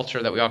church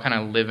culture that we all kind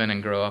of live in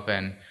and grow up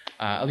in.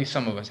 At least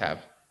some of us have.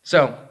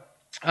 So,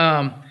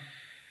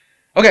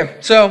 okay.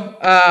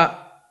 So,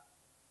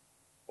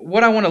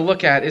 what I want to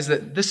look at is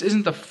that this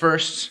isn't the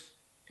first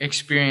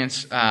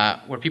experience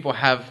where people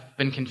have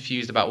been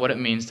confused about what it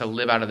means to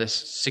live out of this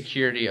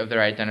security of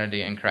their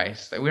identity in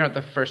Christ. We aren't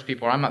the first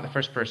people, or I'm not the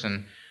first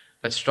person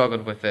that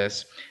struggled with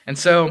this. And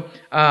so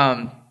what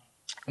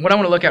I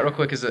want to look at real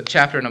quick is a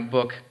chapter in a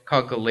book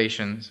called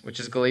Galatians, which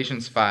is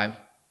Galatians 5.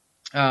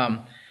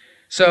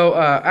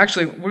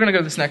 Actually, we're going to go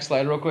to this next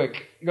slide real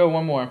quick. Go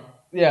one more.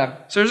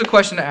 Yeah. So there's a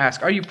question to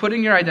ask. Are you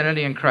putting your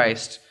identity in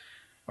Christ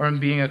or in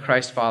being a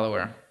Christ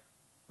follower?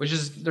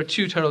 They're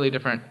two totally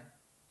different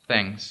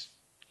things.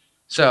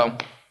 So,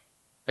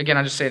 again,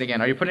 I'll just say it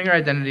again. Are you putting your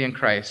identity in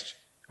Christ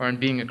or in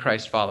being a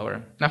Christ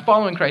follower? Now,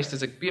 following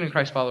Christ, being a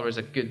Christ follower is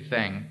a good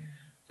thing,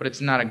 but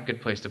it's not a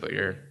good place to put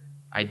your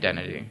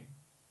identity.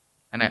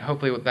 And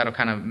hopefully that'll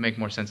kind of make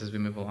more sense as we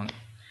move along.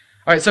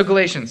 All right, so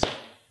Galatians.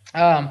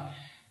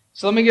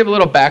 So let me give a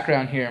little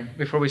background here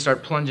before we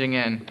start plunging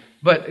in.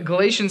 But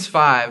Galatians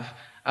 5,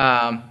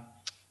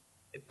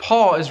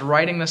 Paul is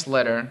writing this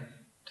letter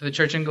to the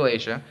church in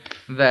Galatia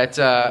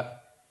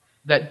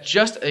that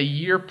just a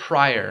year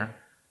prior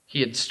he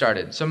had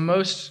started. So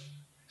most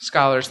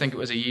scholars think it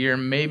was a year,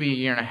 maybe a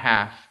year and a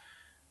half,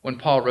 when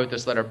Paul wrote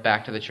this letter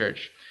back to the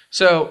church.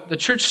 So the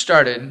church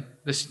started,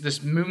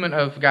 this movement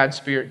of God's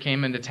Spirit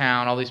came into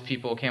town, all these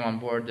people came on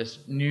board, this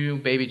new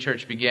baby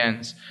church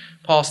begins.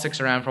 Paul sticks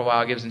around for a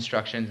while, gives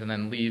instructions, and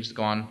then leaves to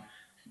go on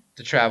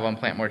to travel and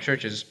plant more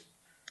churches.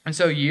 And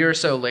so a year or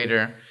so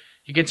later,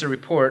 he gets a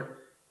report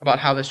about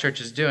how this church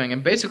is doing.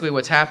 And basically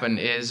what's happened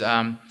is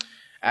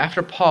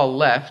after Paul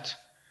left,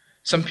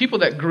 some people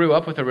that grew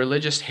up with a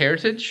religious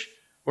heritage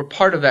were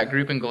part of that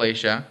group in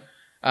Galatia.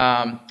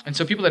 And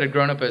so people that had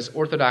grown up as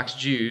Orthodox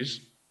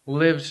Jews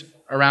lived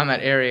around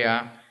that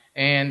area,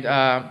 and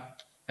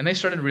they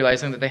started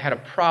realizing that they had a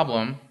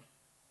problem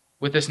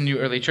with this new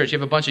early church. You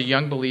have a bunch of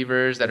young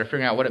believers that are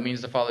figuring out what it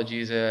means to follow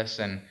Jesus,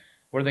 and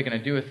what are they going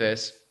to do with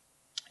this?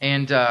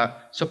 And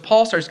so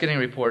Paul starts getting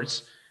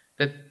reports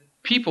that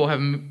people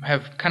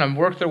have kind of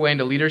worked their way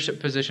into leadership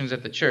positions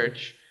at the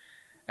church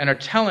and are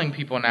telling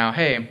people now,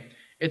 hey,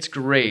 it's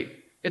great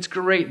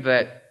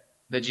that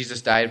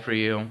Jesus died for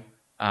you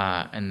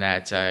and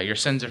that your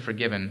sins are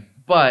forgiven.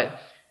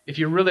 But if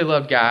you really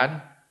love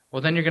God,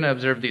 well, then you're going to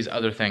observe these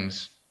other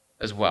things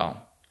as well.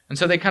 And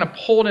so they kind of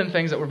pulled in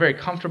things that were very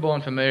comfortable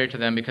and familiar to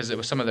them because it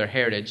was some of their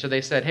heritage. So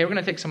they said, hey, we're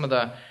going to take some of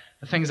the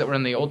things that were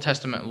in the Old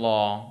Testament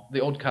law, the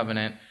Old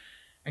Covenant,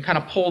 and kind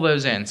of pull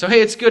those in. So,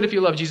 hey, it's good if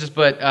you love Jesus,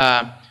 but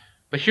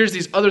here's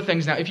these other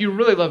things now. If you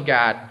really love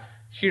God,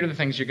 here are the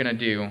things you're going to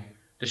do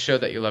to show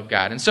that you love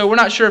God. And so we're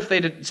not sure if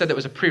they said that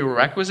was a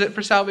prerequisite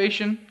for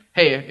salvation.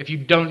 Hey, if you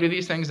don't do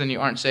these things, then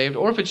you aren't saved.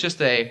 Or if it's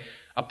just a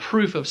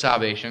proof of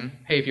salvation.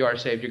 Hey, if you are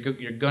saved,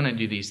 you're going to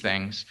do these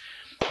things.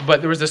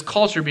 But there was this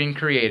culture being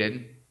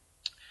created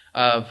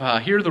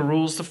of here are the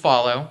rules to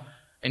follow,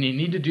 and you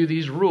need to do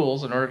these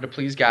rules in order to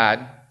please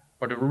God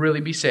or to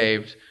really be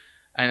saved.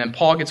 And then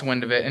Paul gets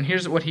wind of it, and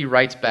here's what he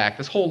writes back.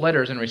 This whole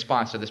letter is in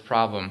response to this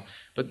problem.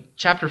 But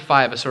chapter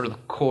 5 is sort of the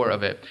core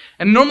of it.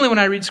 And normally when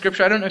I read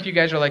Scripture, I don't know if you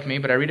guys are like me,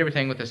 but I read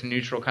everything with this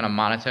neutral kind of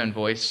monotone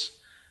voice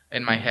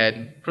in my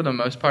head for the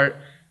most part.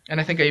 And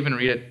I think I even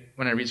read it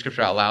when I read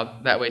Scripture out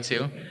loud that way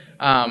too.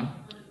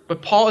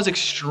 But Paul is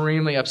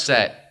extremely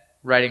upset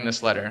writing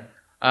this letter.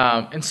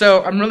 And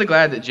so I'm really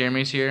glad that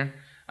Jeremy's here.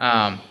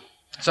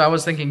 So I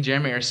was thinking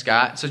Jeremy or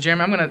Scott. So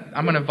Jeremy,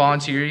 I'm gonna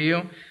volunteer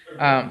you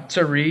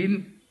to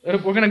read. We're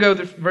going to go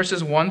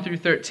verses 1 through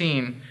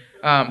 13.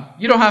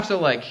 You don't have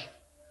to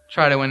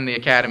try to win the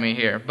academy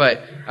here,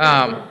 but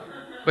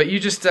you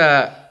just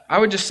I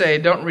would just say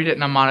don't read it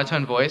in a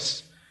monotone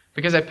voice,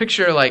 because I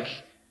picture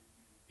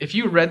if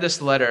you read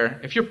this letter,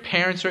 if your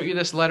parents wrote you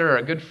this letter or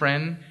a good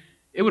friend,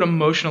 it would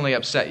emotionally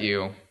upset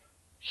you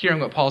hearing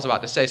what Paul's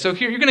about to say. So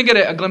here you're going to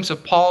get a glimpse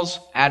of Paul's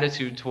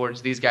attitude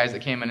towards these guys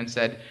that came in and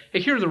said, hey,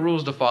 here are the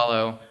rules to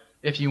follow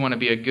if you want to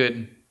be a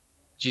good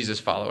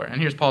Jesus follower.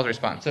 And here's Paul's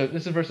response. So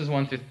this is verses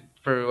 1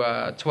 through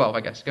 12,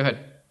 I guess. Go ahead.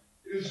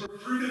 It is for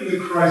freedom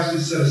that Christ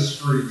has set us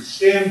free.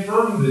 Stand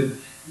firm then.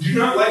 Do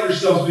not let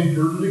yourselves be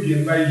burdened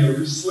again by a yoke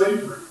of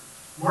slavery.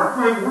 Mark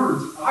my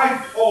words. I,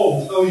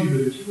 Paul, tell you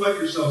that if you let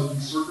yourselves be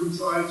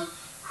circumcised,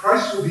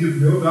 Christ will be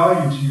of no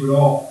value to you at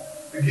all.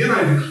 Again,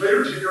 I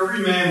declare to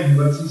every man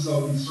who lets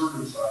himself be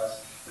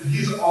circumcised that he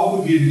is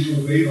obligated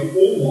to obey the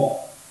whole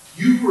law.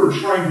 You who are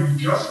trying to be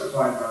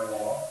justified by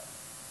law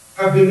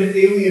have been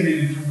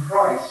alienated from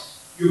Christ.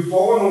 You have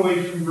fallen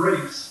away from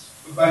grace.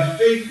 But by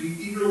faith we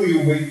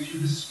eagerly await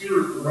through the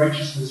Spirit the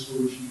righteousness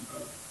for which we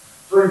hope.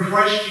 For in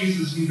Christ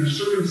Jesus neither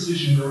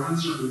circumcision nor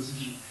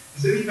uncircumcision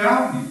has any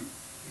value.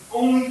 The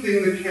only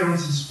thing that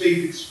counts is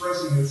faith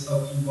expressing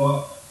itself through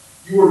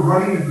love. You are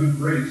running a good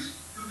race.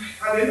 Who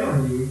cut in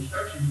on you and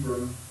kept you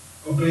from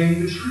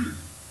obeying the truth?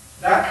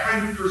 That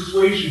kind of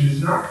persuasion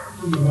does not come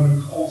from the one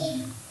who calls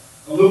you.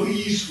 A little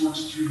yeast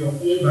works through the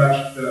whole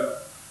batch of dough.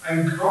 I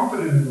am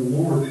confident in the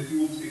Lord that he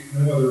will take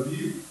no other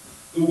view.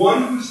 The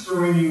one who is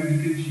throwing you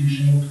into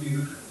confusion will pay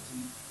the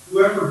penalty,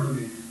 whoever he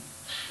may be.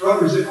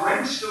 Brothers, if I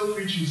am still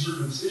preaching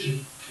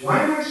circumcision,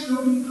 why am I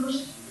still being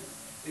persecuted?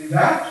 In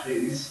that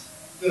case,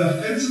 the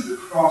offense of the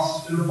cross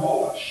has been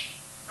abolished.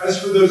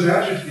 As for those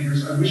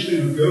agitators, I wish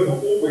they would go the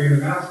whole way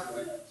and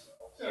emasculate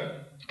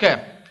themselves.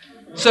 Okay,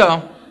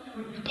 so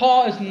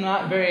Paul is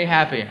not very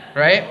happy,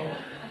 right?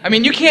 I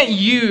mean, you can't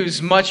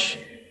use much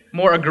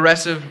more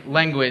aggressive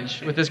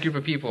language with this group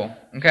of people,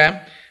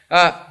 okay?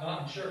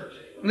 Not in church.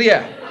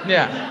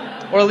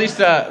 Yeah. Or at least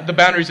the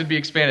boundaries would be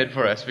expanded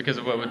for us because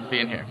of what would be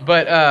in here.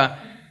 But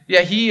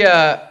he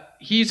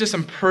uses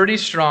some pretty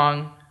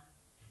strong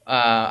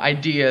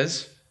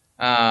ideas,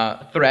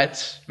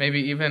 threats,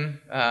 maybe even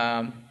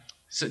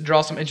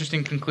draw some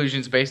interesting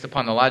conclusions based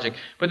upon the logic.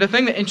 But the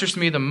thing that interests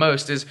me the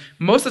most is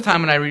most of the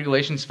time when I read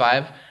Galatians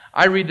 5,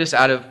 I read this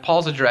out of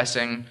Paul's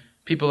addressing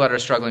people that are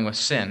struggling with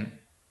sin.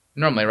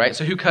 normally, right?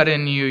 So who cut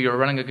in you? You're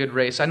running a good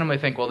race. I normally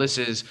think, well, this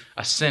is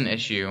a sin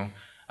issue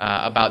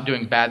about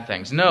doing bad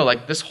things. No,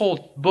 like this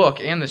whole book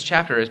and this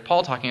chapter is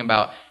Paul talking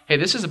about, hey,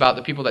 this is about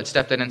the people that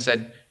stepped in and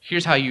said,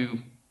 here's how you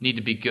need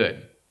to be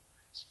good.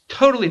 It's a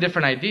totally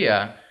different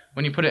idea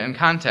when you put it in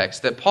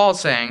context, that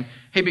Paul's saying,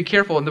 hey, be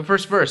careful. In the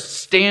first verse,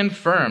 stand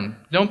firm.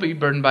 Don't be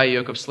burdened by a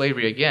yoke of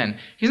slavery again.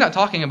 He's not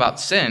talking about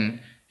sin.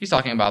 He's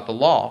talking about the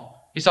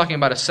law. He's talking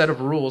about a set of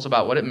rules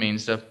about what it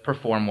means to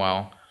perform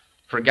well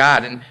for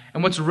God. And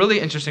what's really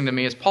interesting to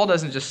me is Paul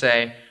doesn't just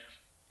say,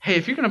 hey,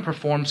 if you're going to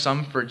perform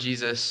some for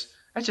Jesus,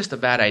 that's just a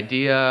bad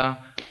idea,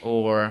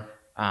 or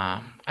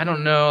I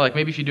don't know, like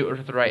maybe if you do it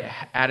with the right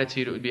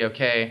attitude, it would be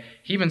okay.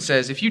 He even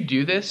says, if you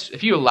do this,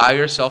 if you allow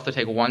yourself to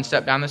take one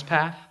step down this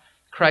path,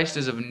 Christ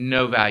is of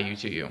no value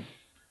to you.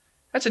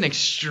 That's an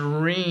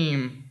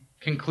extreme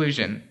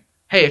conclusion.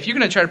 Hey, if you're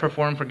going to try to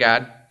perform for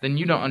God, then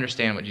you don't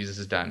understand what Jesus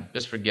has done.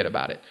 Just forget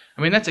about it.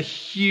 I mean, that's a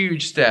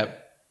huge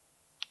step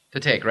to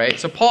take, right?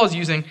 So Paul is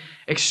using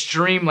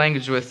extreme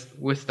language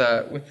with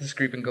this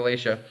group in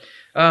Galatia.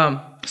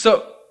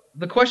 So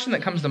the question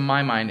that comes to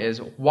my mind is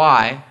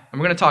why, and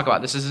we're going to talk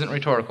about this isn't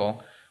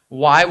rhetorical,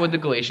 why would the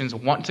Galatians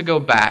want to go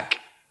back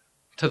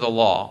to the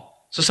law?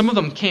 So some of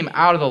them came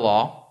out of the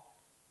law,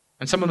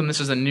 and some of them, this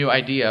is a new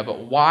idea,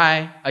 but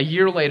why, a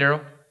year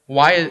later,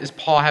 why is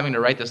Paul having to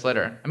write this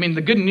letter? I mean,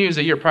 the good news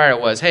a year prior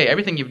was, hey,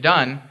 everything you've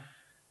done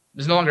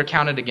is no longer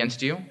counted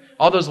against you.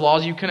 All those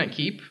laws you couldn't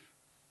keep,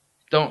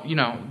 they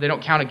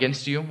don't count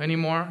against you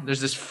anymore. There's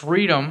this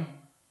freedom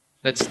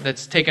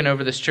that's taken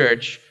over this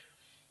church.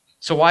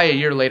 So why a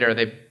year later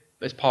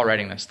is Paul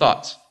writing this?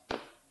 Thoughts?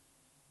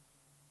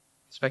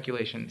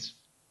 Speculations?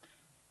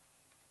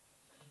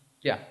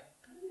 Yeah.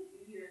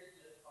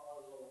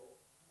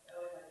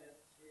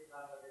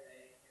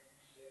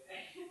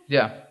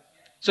 Yeah.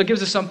 So it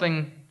gives us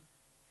something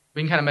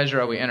we can kind of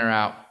measure, are we in or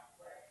out?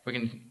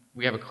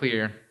 We have a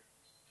clear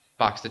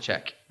box to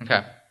check.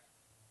 Okay.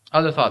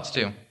 Other thoughts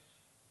too?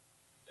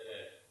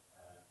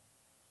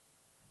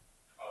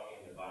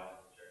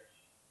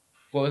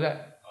 What was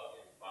that?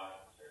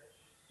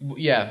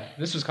 Yeah,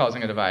 this was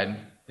causing a divide.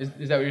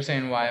 Is that what you're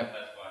saying? Why? That's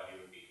why he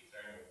would be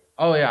concerned with it.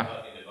 Oh, yeah.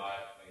 Causing a divide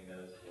between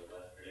those who are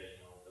less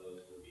traditional,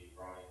 those who would be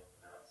brought in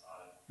from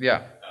outside.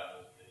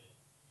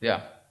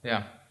 Yeah.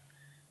 Yeah.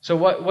 So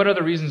what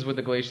other reasons would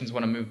the Galatians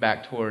want to move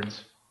back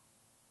towards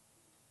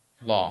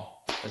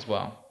law as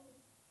well?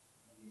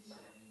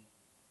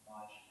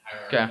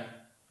 Okay.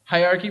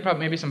 Hierarchy, probably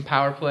maybe some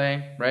power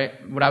play,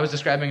 right? What I was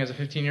describing as a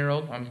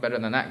 15-year-old, I'm better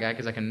than that guy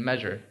because I can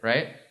measure,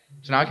 right?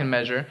 So now I can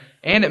measure,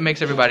 and it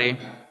makes everybody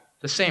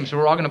the same. So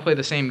we're all going to play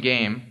the same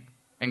game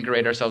and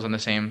grade ourselves on the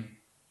same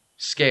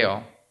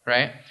scale,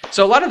 right?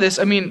 So a lot of this,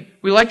 I mean,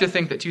 we like to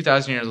think that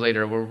 2,000 years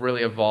later we're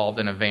really evolved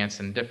and advanced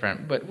and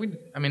different, but we're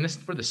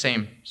the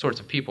same sorts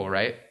of people,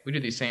 right? We do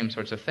these same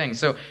sorts of things.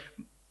 So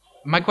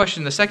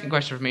the second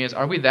question for me is,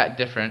 are we that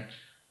different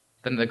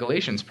than the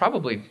Galatians?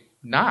 Probably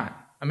not.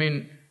 I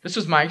mean, this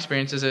was my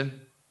experience as a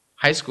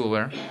high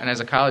schooler and as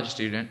a college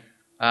student,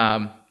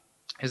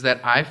 is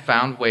that I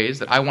found ways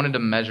that I wanted to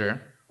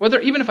measure,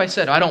 even if I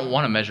said, I don't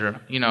want to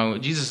measure,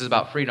 Jesus is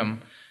about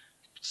freedom,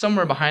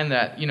 somewhere behind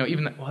that,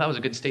 that was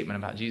a good statement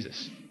about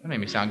Jesus. That made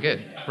me sound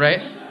good,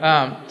 right?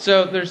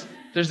 So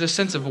there's this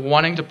sense of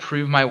wanting to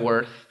prove my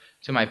worth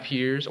to my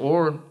peers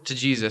or to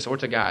Jesus or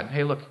to God.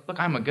 Hey, look,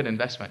 I'm a good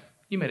investment.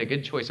 You made a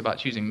good choice about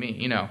choosing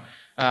me,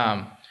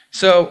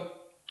 So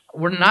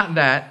we're not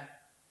that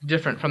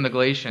different from the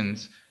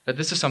Galatians, that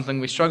this is something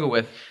we struggle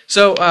with.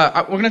 So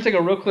we're going to take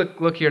a real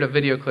quick look here at a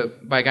video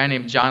clip by a guy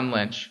named John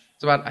Lynch.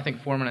 It's about, I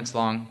think, 4 minutes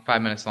long,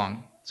 5 minutes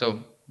long.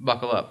 So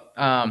buckle up.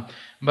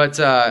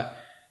 But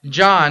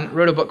John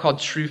wrote a book called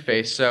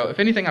TrueFaced. So if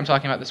anything I'm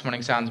talking about this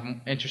morning sounds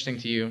interesting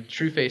to you,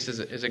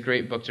 TrueFaced is a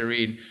great book to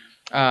read.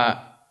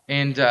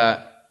 And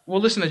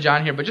we'll listen to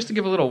John here, but just to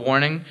give a little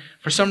warning,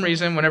 for some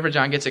reason, whenever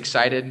John gets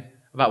excited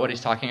about what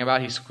he's talking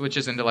about, he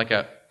switches into like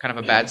a kind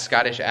of a bad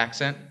Scottish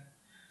accent.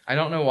 I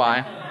don't know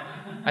why.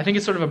 I think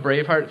it's sort of a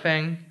Braveheart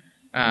thing.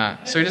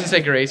 So he doesn't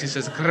say grace, he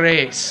says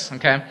grace,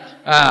 okay?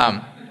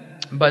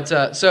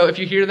 So if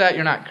you hear that,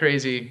 you're not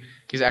crazy.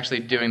 He's actually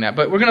doing that.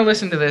 But we're going to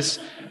listen to this.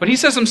 But he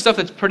says some stuff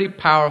that's pretty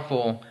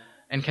powerful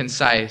and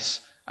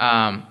concise.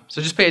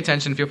 So just pay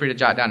attention. Feel free to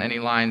jot down any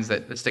lines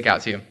that stick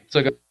out to you.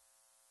 So go.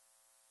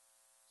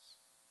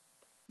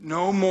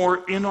 No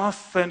more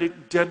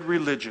inauthentic, dead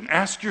religion.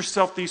 Ask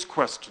yourself these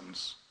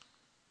questions.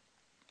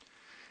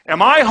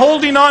 Am I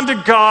holding on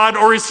to God,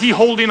 or is he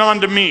holding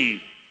on to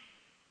me?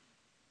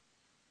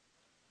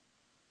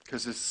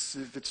 Because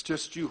if it's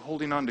just you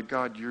holding on to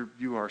God,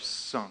 you are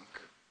sunk.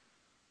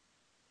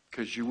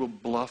 Because you will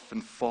bluff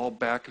and fall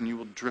back, and you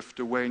will drift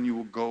away, and you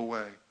will go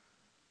away.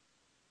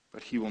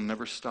 But he will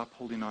never stop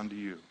holding on to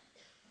you.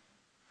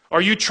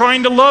 Are you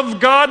trying to love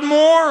God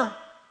more?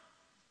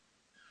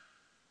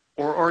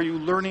 Or are you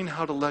learning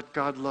how to let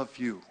God love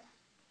you?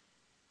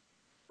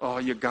 Oh,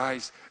 you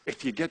guys,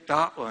 if you get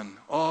that one,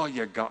 oh,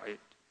 you got it.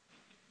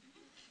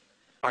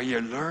 Are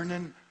you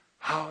learning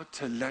how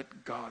to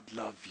let God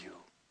love you?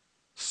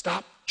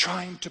 Stop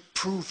trying to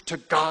prove to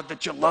God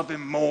that you love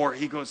him more.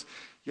 He goes,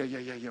 yeah,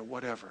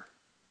 whatever.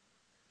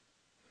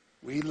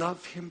 We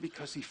love him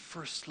because he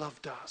first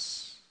loved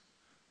us.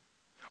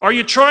 Are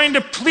you trying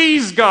to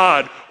please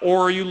God, or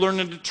are you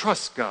learning to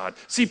trust God?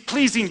 See,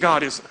 pleasing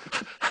God is,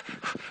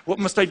 what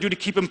must I do to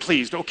keep him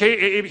pleased?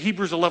 Okay,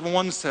 Hebrews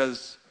 11:1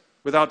 says,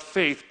 without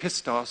faith,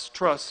 pistos,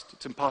 trust,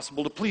 it's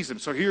impossible to please him.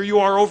 So here you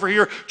are over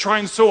here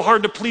trying so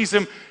hard to please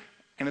him,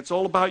 and it's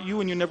all about you,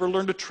 and you never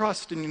learn to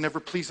trust, and you never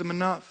please him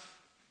enough.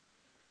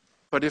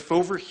 But if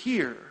over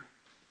here,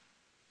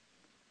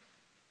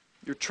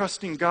 you're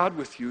trusting God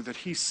with you, that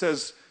he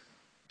says,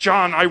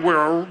 John,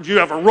 you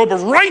have a robe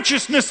of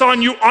righteousness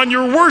on you on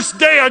your worst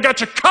day. I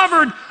got you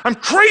covered. I'm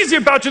crazy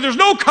about you. There's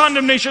no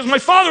condemnation. As my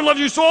Father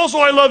loves you, so also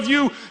I love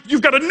you.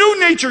 You've got a new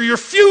nature. You're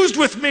fused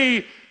with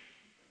me.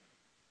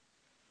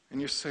 And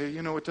you say,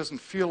 it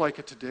doesn't feel like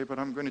it today, but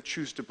I'm going to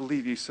choose to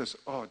believe. He says,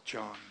 oh,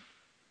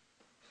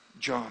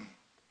 John,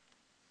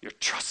 you're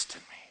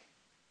trusting me.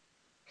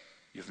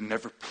 You've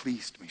never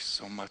pleased me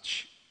so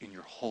much in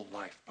your whole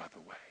life, by the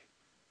way.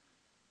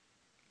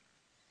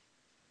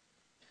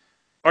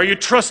 Are you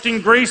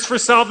trusting grace for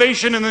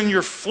salvation and then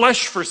your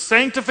flesh for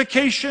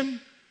sanctification?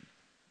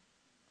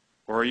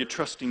 Or are you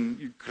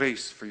trusting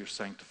grace for your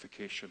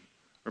sanctification?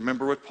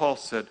 Remember what Paul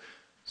said,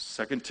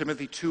 2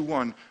 Timothy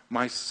 2:1,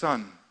 my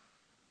son,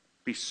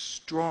 be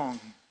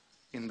strong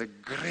in the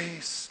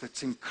grace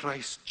that's in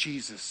Christ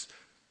Jesus.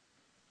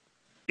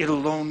 It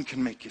alone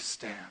can make you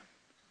stand.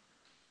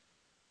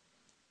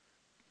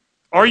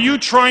 Are you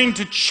trying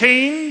to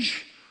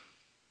change,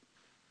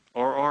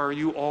 or are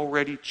you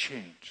already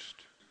changed?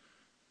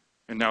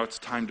 And now it's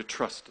time to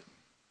trust it.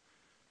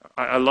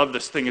 I love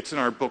this thing. It's in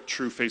our book,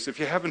 TrueFaced. If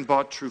you haven't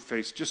bought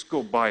TrueFaced, just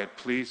go buy it,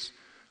 please.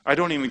 I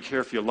don't even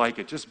care if you like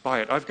it. Just buy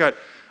it. I've got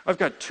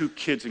 2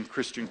 kids in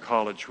Christian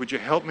college. Would you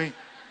help me?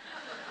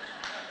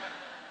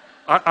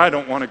 I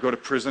don't want to go to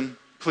prison.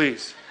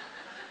 Please.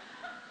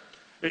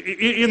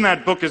 In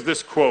that book is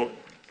this quote.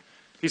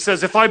 He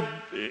says,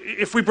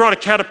 if we brought a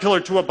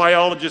caterpillar to a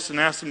biologist and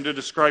asked him to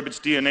describe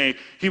its DNA,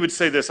 he would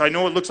say this, I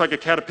know it looks like a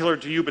caterpillar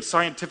to you, but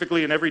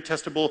scientifically in every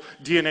testable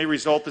DNA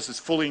result, this is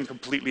fully and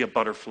completely a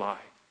butterfly.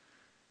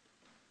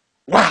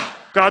 Wow!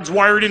 God's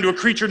wired into a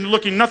creature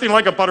looking nothing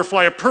like a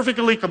butterfly, a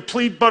perfectly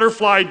complete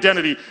butterfly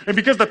identity. And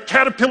because the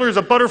caterpillar is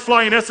a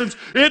butterfly in essence,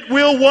 it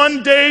will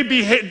one day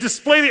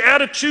display the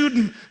attitude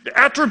and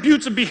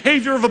attributes and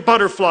behavior of a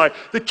butterfly.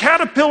 The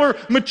caterpillar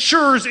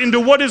matures into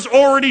what is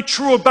already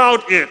true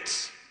about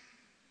it.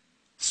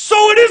 So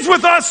it is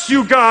with us,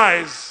 you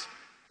guys.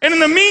 And in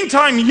the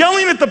meantime,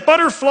 yelling at the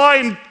butterfly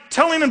and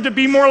telling him to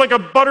be more like a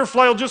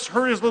butterfly will just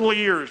hurt his little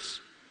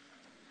ears.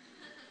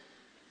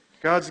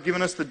 God's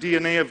given us the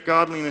DNA of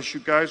godliness,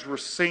 you guys. We're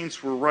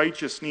saints, we're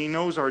righteous, and he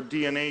knows our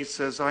DNA.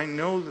 Says, I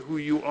know who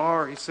you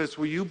are. He says,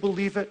 will you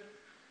believe it?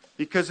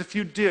 Because if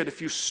you did,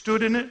 if you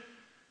stood in it,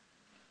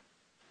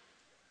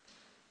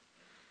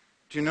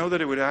 do you know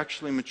that it would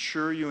actually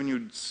mature you and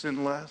you'd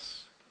sin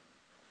less?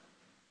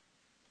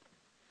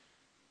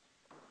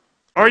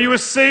 Are you a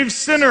saved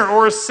sinner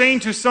or a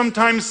saint who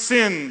sometimes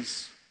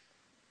sins?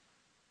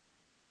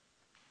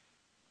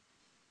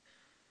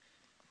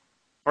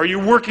 Are you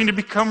working to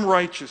become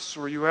righteous,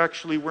 or are you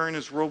actually wearing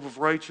his robe of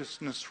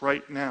righteousness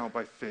right now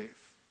by faith?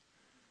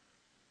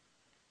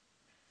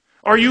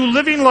 Are you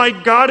living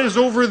like God is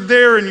over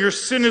there and your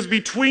sin is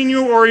between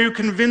you, or are you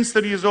convinced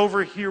that he is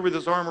over here with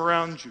his arm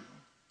around you?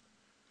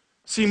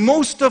 See,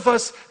 most of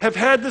us have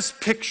had this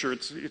picture.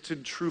 It's in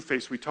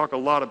TrueFaced. We talk a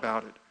lot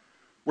about it.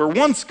 Where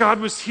once God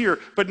was here,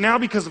 but now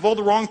because of all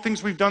the wrong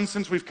things we've done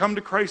since we've come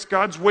to Christ,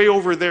 God's way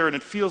over there, and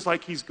it feels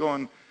like he's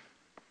going,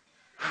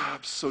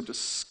 I'm so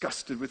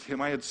disgusted with him.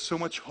 I had so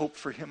much hope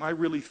for him. I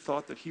really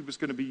thought that he was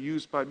going to be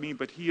used by me,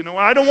 but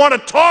I don't want to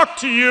talk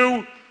to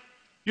you.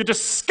 You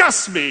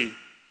disgust me.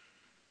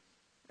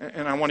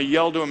 And I want to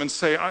yell to him and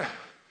say,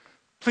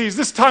 please,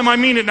 this time I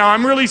mean it now.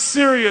 I'm really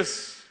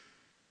serious.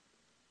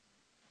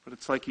 But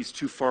it's like he's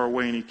too far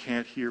away and he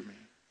can't hear me.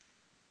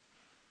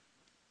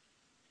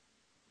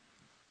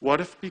 What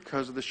if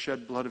because of the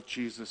shed blood of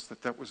Jesus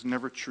that was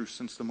never true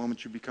since the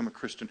moment you become a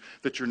Christian,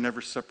 that you're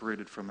never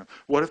separated from him?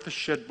 What if the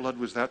shed blood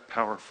was that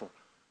powerful?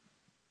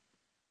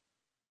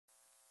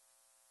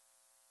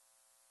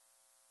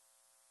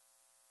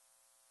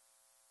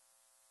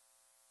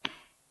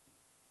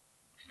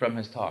 From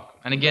his talk.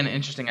 And again,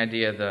 interesting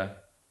idea,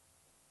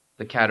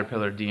 the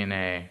caterpillar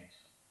DNA,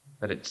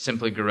 that it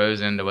simply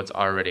grows into what's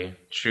already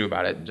true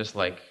about it, just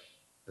like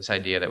this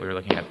idea that we were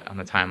looking at on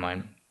the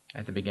timeline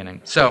at the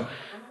beginning. So,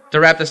 to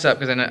wrap this up,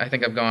 because I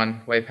think I've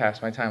gone way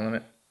past my time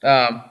limit,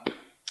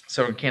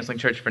 so we're canceling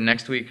church for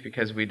next week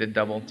because we did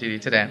double duty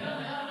today.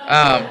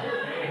 All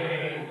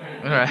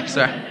right,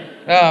 sorry.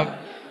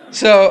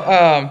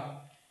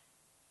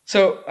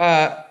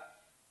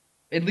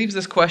 It leaves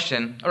this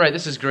question. All right,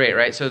 this is great,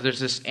 right? So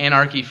there's this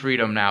anarchy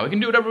freedom now. We can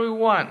do whatever we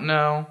want.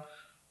 No,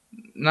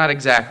 not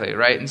exactly,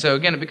 right? And so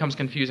again, it becomes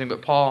confusing,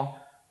 but Paul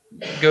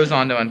goes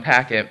on to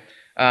unpack it.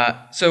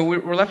 So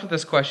we're left with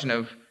this question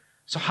of,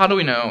 so how do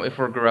we know if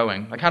we're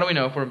growing? Like, how do we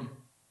know if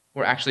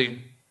we're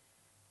actually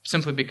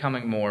simply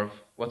becoming more of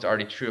what's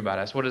already true about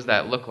us. What does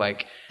that look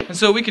like? And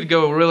so we could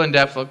go real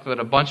in-depth, look at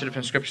a bunch of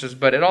different scriptures,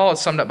 but it all is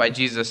summed up by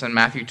Jesus in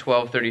Matthew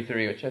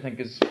 12:33, which I think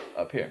is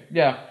up here.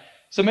 Yeah.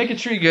 So make a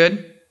tree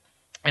good,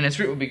 and its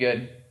fruit will be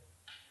good.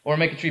 Or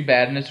make a tree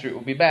bad, and its fruit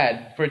will be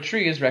bad. For a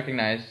tree is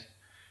recognized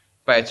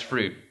by its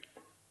fruit.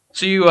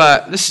 So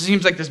this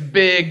seems like this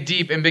big,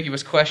 deep,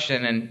 ambiguous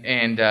question,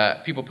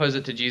 and people pose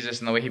it to Jesus,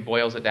 and the way he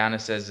boils it down,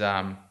 it says,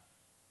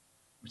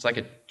 it's like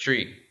a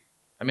tree.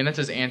 I mean, that's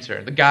his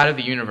answer. The God of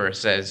the universe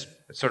says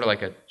it's sort of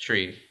like a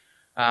tree.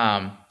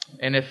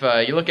 And if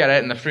you look at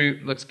it and the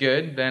fruit looks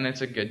good, then it's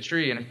a good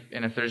tree.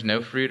 And if there's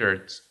no fruit or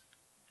it's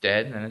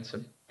dead, then it's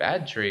a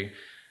bad tree.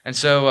 And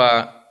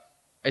so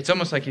it's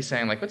almost like he's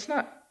saying, like, let's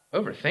not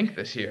overthink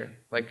this here.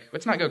 Like,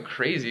 let's not go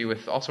crazy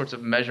with all sorts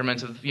of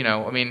measurements of,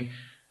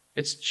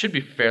 it should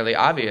be fairly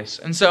obvious.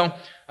 And so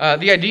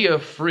the idea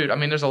of fruit,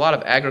 there's a lot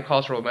of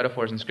agricultural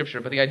metaphors in Scripture,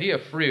 but the idea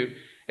of fruit,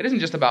 it isn't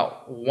just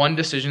about one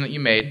decision that you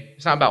made.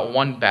 It's not about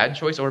one bad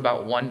choice or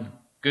about one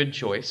good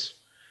choice.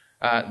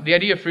 The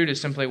idea of fruit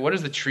is simply, what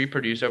does the tree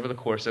produce over the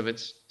course of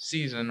its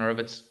season or of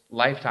its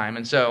lifetime?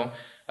 And so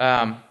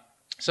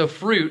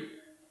fruit,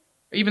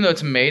 even though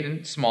it's made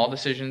in small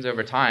decisions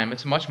over time,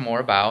 it's much more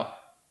about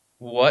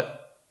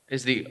what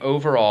is the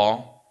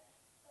overall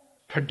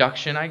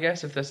production, I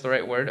guess, if that's the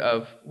right word,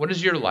 of what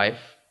does your life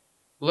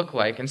look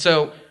like? And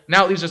so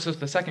now it leaves us with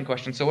the second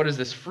question. So what is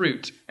this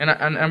fruit? And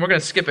we're going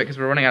to skip it because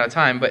we're running out of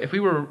time. But if we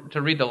were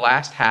to read the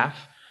last half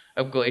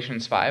of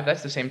Galatians 5,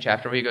 that's the same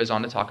chapter where he goes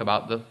on to talk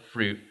about the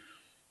fruit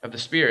of the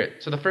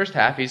Spirit. So the first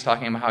half, he's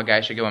talking about how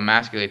guys should go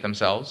emasculate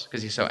themselves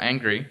because he's so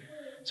angry.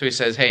 So he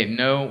says, hey,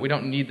 no, we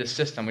don't need the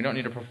system. We don't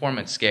need a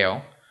performance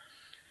scale.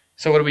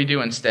 So what do we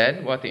do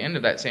instead? Well, at the end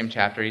of that same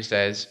chapter, he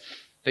says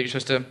that you're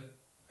supposed to,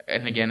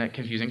 and again, a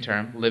confusing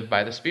term, live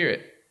by the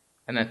Spirit.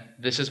 And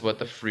that this is what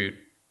the fruit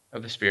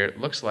of the Spirit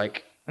looks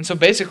like. And so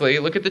basically,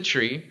 look at the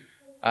tree,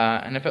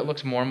 and if it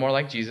looks more and more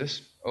like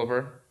Jesus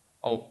over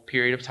a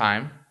period of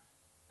time,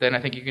 then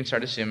I think you can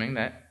start assuming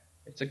that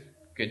it's a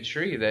good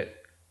tree, that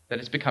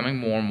it's becoming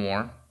more and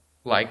more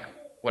like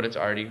what's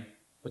already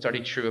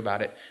true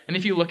about it. And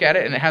if you look at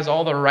it and it has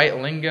all the right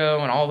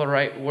lingo and all the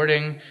right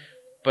wording,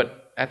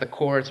 but at the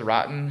core it's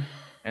rotten,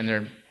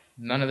 and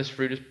none of this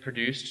fruit is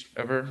produced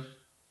over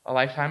a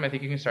lifetime, I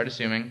think you can start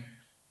assuming,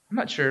 I'm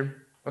not sure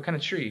what kind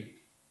of tree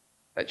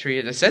that tree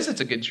is. It says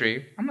it's a good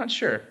tree. I'm not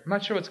sure. I'm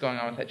not sure what's going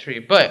on with that tree.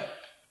 But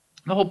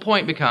the whole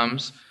point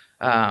becomes,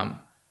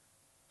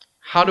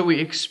 how do we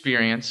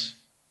experience,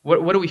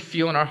 what do we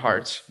feel in our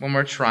hearts when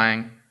we're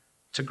trying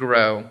to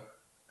grow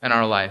in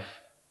our life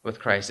with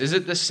Christ? Is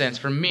it the sense,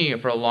 for me,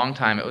 for a long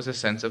time, it was a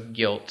sense of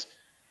guilt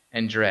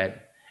and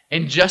dread.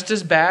 And just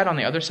as bad on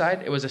the other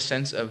side, it was a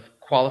sense of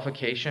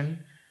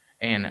qualification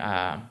and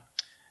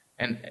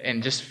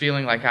just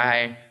feeling like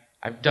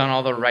I've done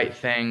all the right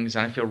things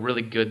and I feel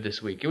really good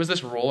this week. It was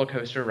this roller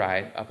coaster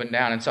ride up and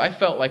down. And so I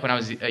felt like when I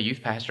was a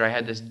youth pastor, I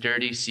had this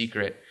dirty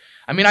secret.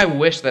 I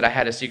wish that I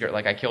had a secret,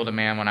 like I killed a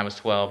man when I was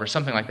 12 or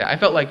something like that. I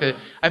felt like,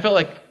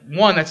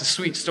 one, that's a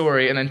sweet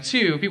story, and then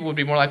two, people would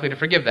be more likely to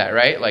forgive that,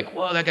 right? Like,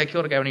 well, that guy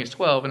killed a guy when he was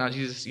 12, and now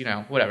Jesus,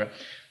 whatever.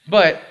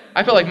 But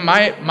I felt like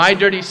my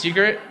dirty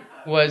secret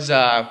was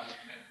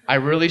I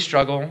really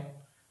struggle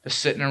to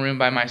sit in a room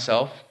by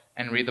myself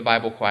and read the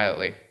Bible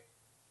quietly.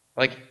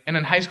 And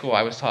in high school,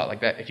 I was taught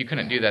like that if you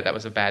couldn't do that, that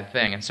was a bad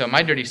thing. And so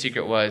my dirty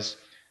secret was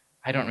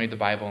I don't read the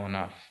Bible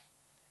enough.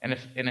 And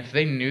if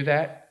they knew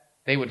that,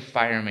 they would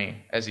fire me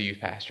as a youth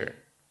pastor.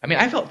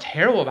 I felt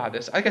terrible about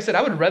this. Like I said,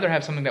 I would rather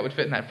have something that would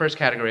fit in that first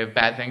category of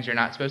bad things you're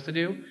not supposed to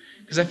do,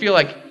 because I feel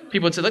like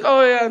people would say, like,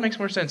 oh, yeah, that makes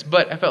more sense.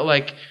 But I felt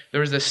like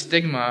there was this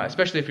stigma,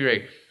 especially if you're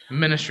a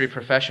ministry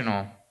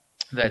professional,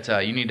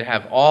 that you need to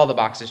have all the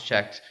boxes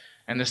checked,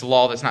 and this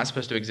law that's not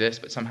supposed to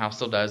exist but somehow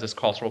still does, this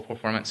cultural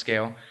performance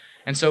scale.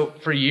 And so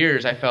for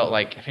years, I felt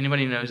like if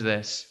anybody knows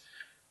this,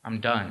 I'm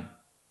done.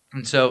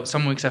 And so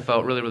some weeks I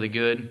felt really, really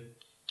good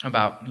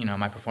about,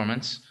 my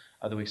performance.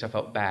 Other weeks I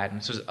felt bad, and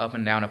this was up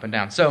and down, up and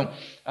down. So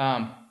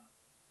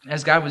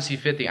as God would see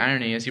fit, the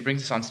irony is he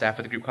brings us on staff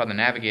with a group called the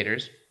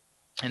Navigators,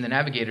 and the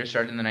Navigators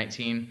started in the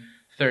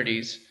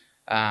 1930s,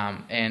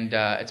 and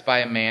it's by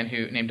a man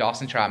named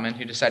Dawson Trotman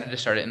who decided to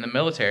start it in the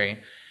military.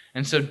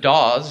 And so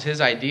Dawes, his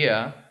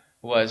idea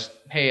was,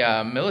 hey,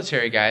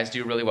 military guys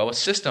do really well with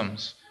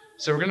systems,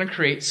 so we're going to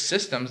create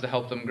systems to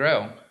help them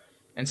grow.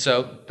 And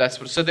so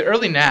so the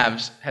early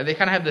Navs, they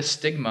kind of have this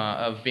stigma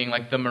of being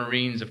like the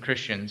Marines of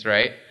Christians,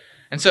 right?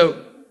 And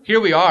so here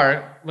we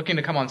are looking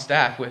to come on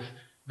staff with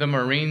the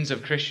Marines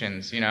of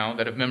Christians,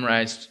 that have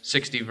memorized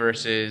 60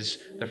 verses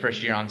the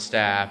first year on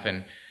staff.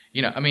 And,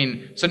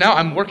 so now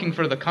I'm working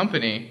for the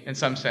company in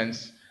some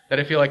sense that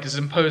I feel like has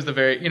imposed the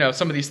very,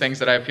 some of these things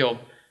that I feel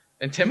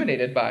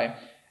intimidated by.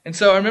 And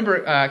so I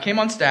remember came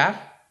on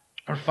staff,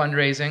 or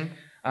fundraising.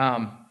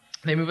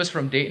 They moved us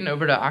from Dayton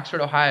over to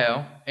Oxford,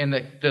 Ohio, and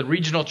the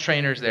regional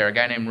trainers there, a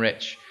guy named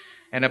Rich.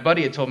 And a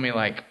buddy had told me,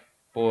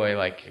 boy,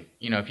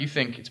 if you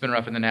think it's been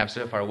rough in the Nav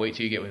so far, wait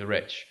till you get with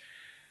Rich.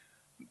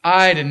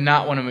 I did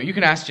not want to move. You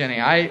can ask Jenny.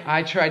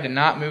 I tried to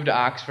not move to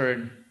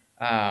Oxford.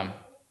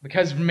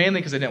 mainly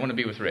because I didn't want to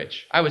be with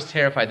Rich. I was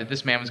terrified that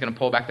this man was going to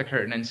pull back the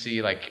curtain and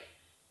see, like,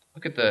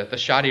 look at the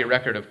shoddy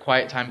record of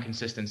quiet time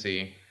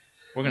consistency.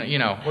 We're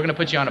gonna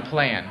put you on a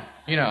plan.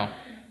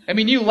 I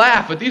mean, you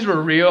laugh, but these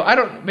were real.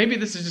 Maybe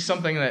this is just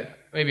something that,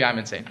 maybe I'm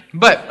insane.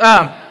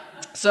 But,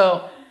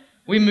 so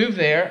we moved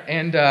there,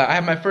 and I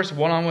had my first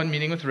one-on-one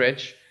meeting with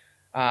Rich,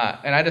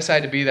 and I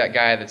decided to be that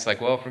guy that's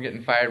like, well, if we're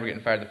getting fired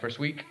the first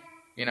week.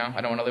 I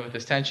don't want to live with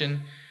this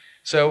tension.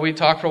 So we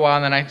talked for a while,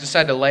 and then I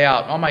decided to lay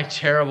out all my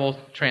terrible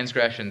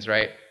transgressions,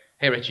 right?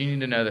 Hey, Rich, you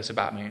need to know this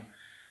about me.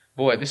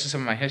 Boy, this is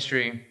some of my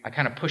history. I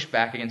kind of push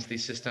back against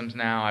these systems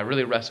now. I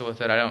really wrestle with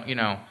it.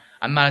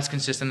 I'm not as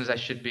consistent as I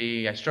should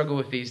be. I struggle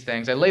with these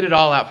things. I laid it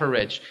all out for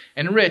Rich.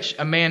 And Rich,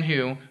 a man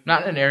who,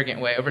 not in an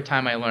arrogant way, over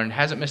time I learned,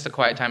 hasn't missed a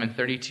quiet time in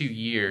 32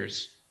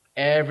 years.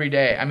 Every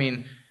day. I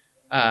mean,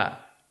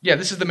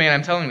 this is the man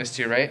I'm telling this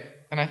to, right?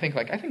 And I think,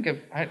 I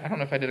don't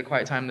know if I did a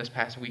quiet time this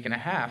past week and a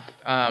half.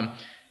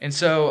 And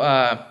so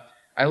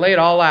I lay it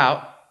all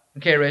out.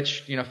 Okay,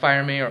 Rich,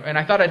 fire me. And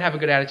I thought I'd have a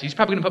good attitude. He's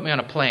probably going to put me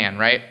on a plan,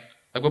 right?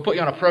 Like, we'll put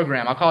you on a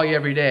program. I'll call you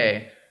every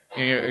day.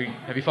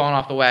 Have you fallen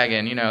off the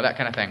wagon? That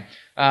kind of thing.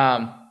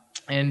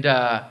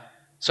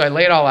 So I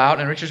lay it all out,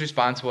 and Richard's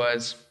response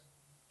was,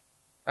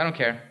 I don't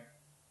care.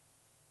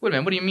 Wait a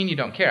minute, what do you mean you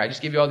don't care? I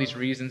just gave you all these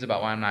reasons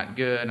about why I'm not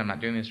good, I'm not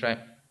doing this right.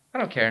 I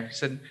don't care. He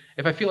said,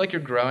 if I feel like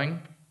you're growing,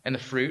 and the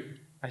fruit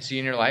I see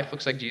in your life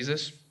looks like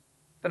Jesus,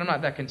 then I'm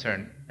not that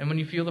concerned. And when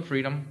you feel the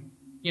freedom,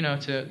 you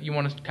want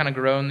to kind of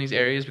grow in these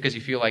areas because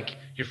you feel like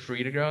you're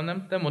free to grow in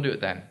them, then we'll do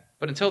it then.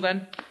 But until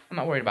then, I'm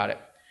not worried about it.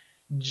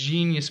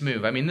 Genius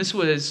move. I mean, this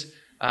was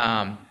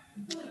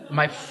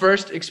my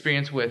first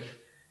experience with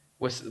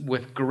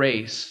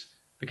grace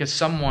because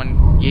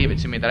someone gave it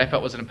to me that I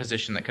felt was in a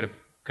position that could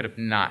have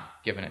not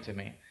given it to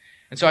me.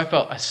 And so I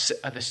felt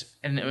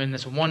in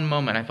this one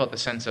moment, I felt the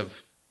sense of,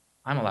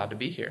 I'm allowed to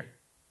be here.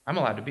 I'm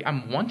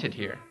wanted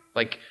here.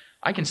 Like,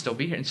 I can still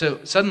be here. And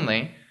so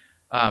suddenly,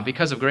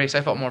 because of grace,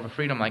 I felt more of a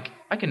freedom. Like,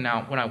 I can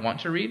now, when I want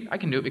to read, I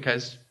can do it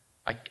because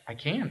I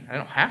can. I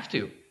don't have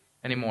to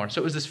anymore. So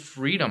it was this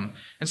freedom.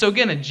 And so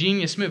again, a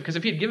genius move, because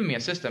if he had given me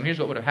a system, here's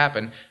what would have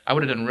happened. I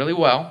would have done really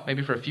well,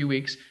 maybe for a few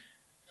weeks,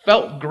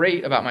 felt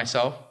great about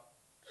myself,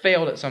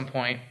 failed at some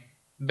point,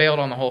 bailed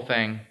on the whole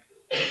thing,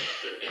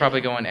 probably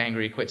going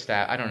angry, quit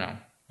stat, I don't know.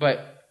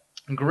 But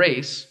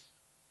grace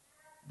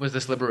was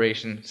this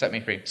liberation, set me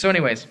free. So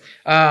anyways,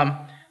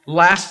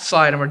 last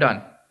slide and we're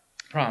done,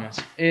 promise,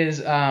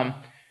 is,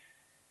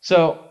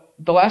 so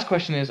the last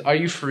question is, are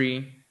you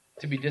free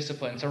to be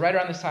disciplined? So right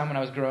around this time when I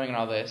was growing in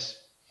all this,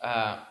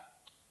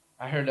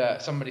 I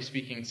heard somebody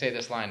speaking say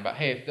this line about,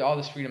 hey, if all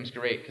this freedom's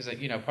great, because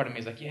part of me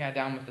is like, yeah,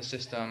 down with the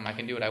system, I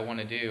can do what I want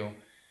to do.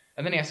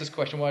 And then he asked this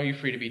question, well, are you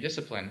free to be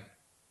disciplined?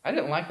 I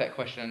didn't like that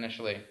question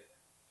initially.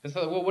 Because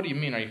I thought, well, what do you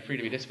mean, are you free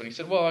to be disciplined? He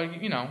said, well,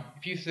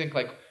 if you think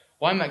like,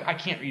 well, I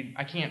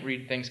can't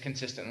read things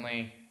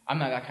consistently, I'm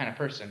not that kind of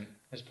person.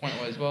 His point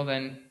was, well,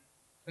 then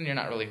you're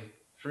not really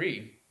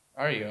free,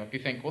 are you? If you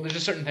think, well, there's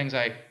just certain things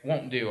I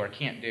won't do or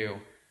can't do,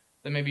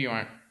 then maybe you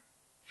aren't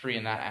free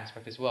in that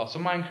aspect as well. So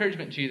my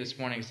encouragement to you this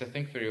morning is to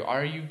think through,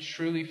 are you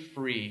truly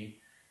free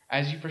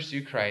as you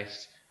pursue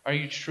Christ? Are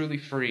you truly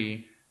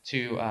free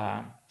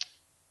to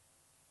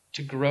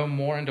grow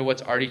more into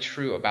what's already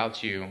true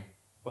about you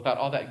without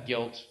all that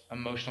guilt,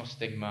 emotional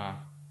stigma,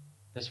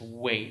 this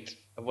weight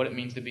of what it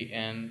means to be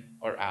in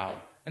or out?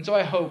 And so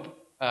I hope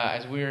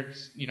as we're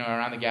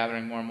around the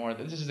gathering more and more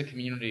that this is a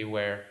community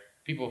where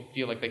people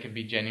feel like they can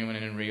be genuine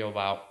and real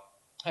about,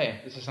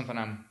 hey, this is something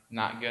I'm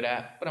not good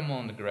at, but I'm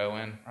willing to grow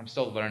in. I'm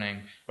still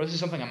learning. Or this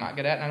is something I'm not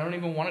good at, and I don't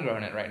even want to grow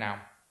in it right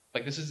now.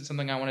 Like, this isn't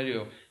something I want to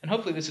do. And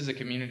hopefully this is a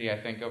community,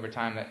 I think, over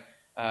time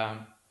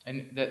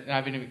that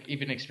I've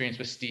even experienced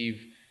with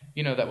Steve,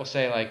 that will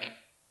say, like,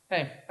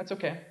 hey, that's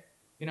okay.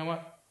 You know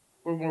what?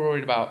 We're more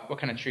worried about what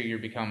kind of tree you're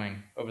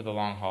becoming over the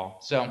long haul.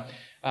 So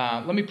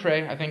let me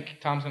pray. I think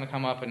Tom's going to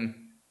come up and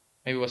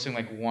maybe we'll sing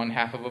like one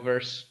half of a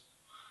verse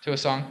to a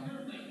song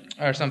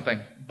or something.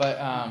 But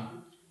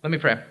let me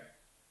pray.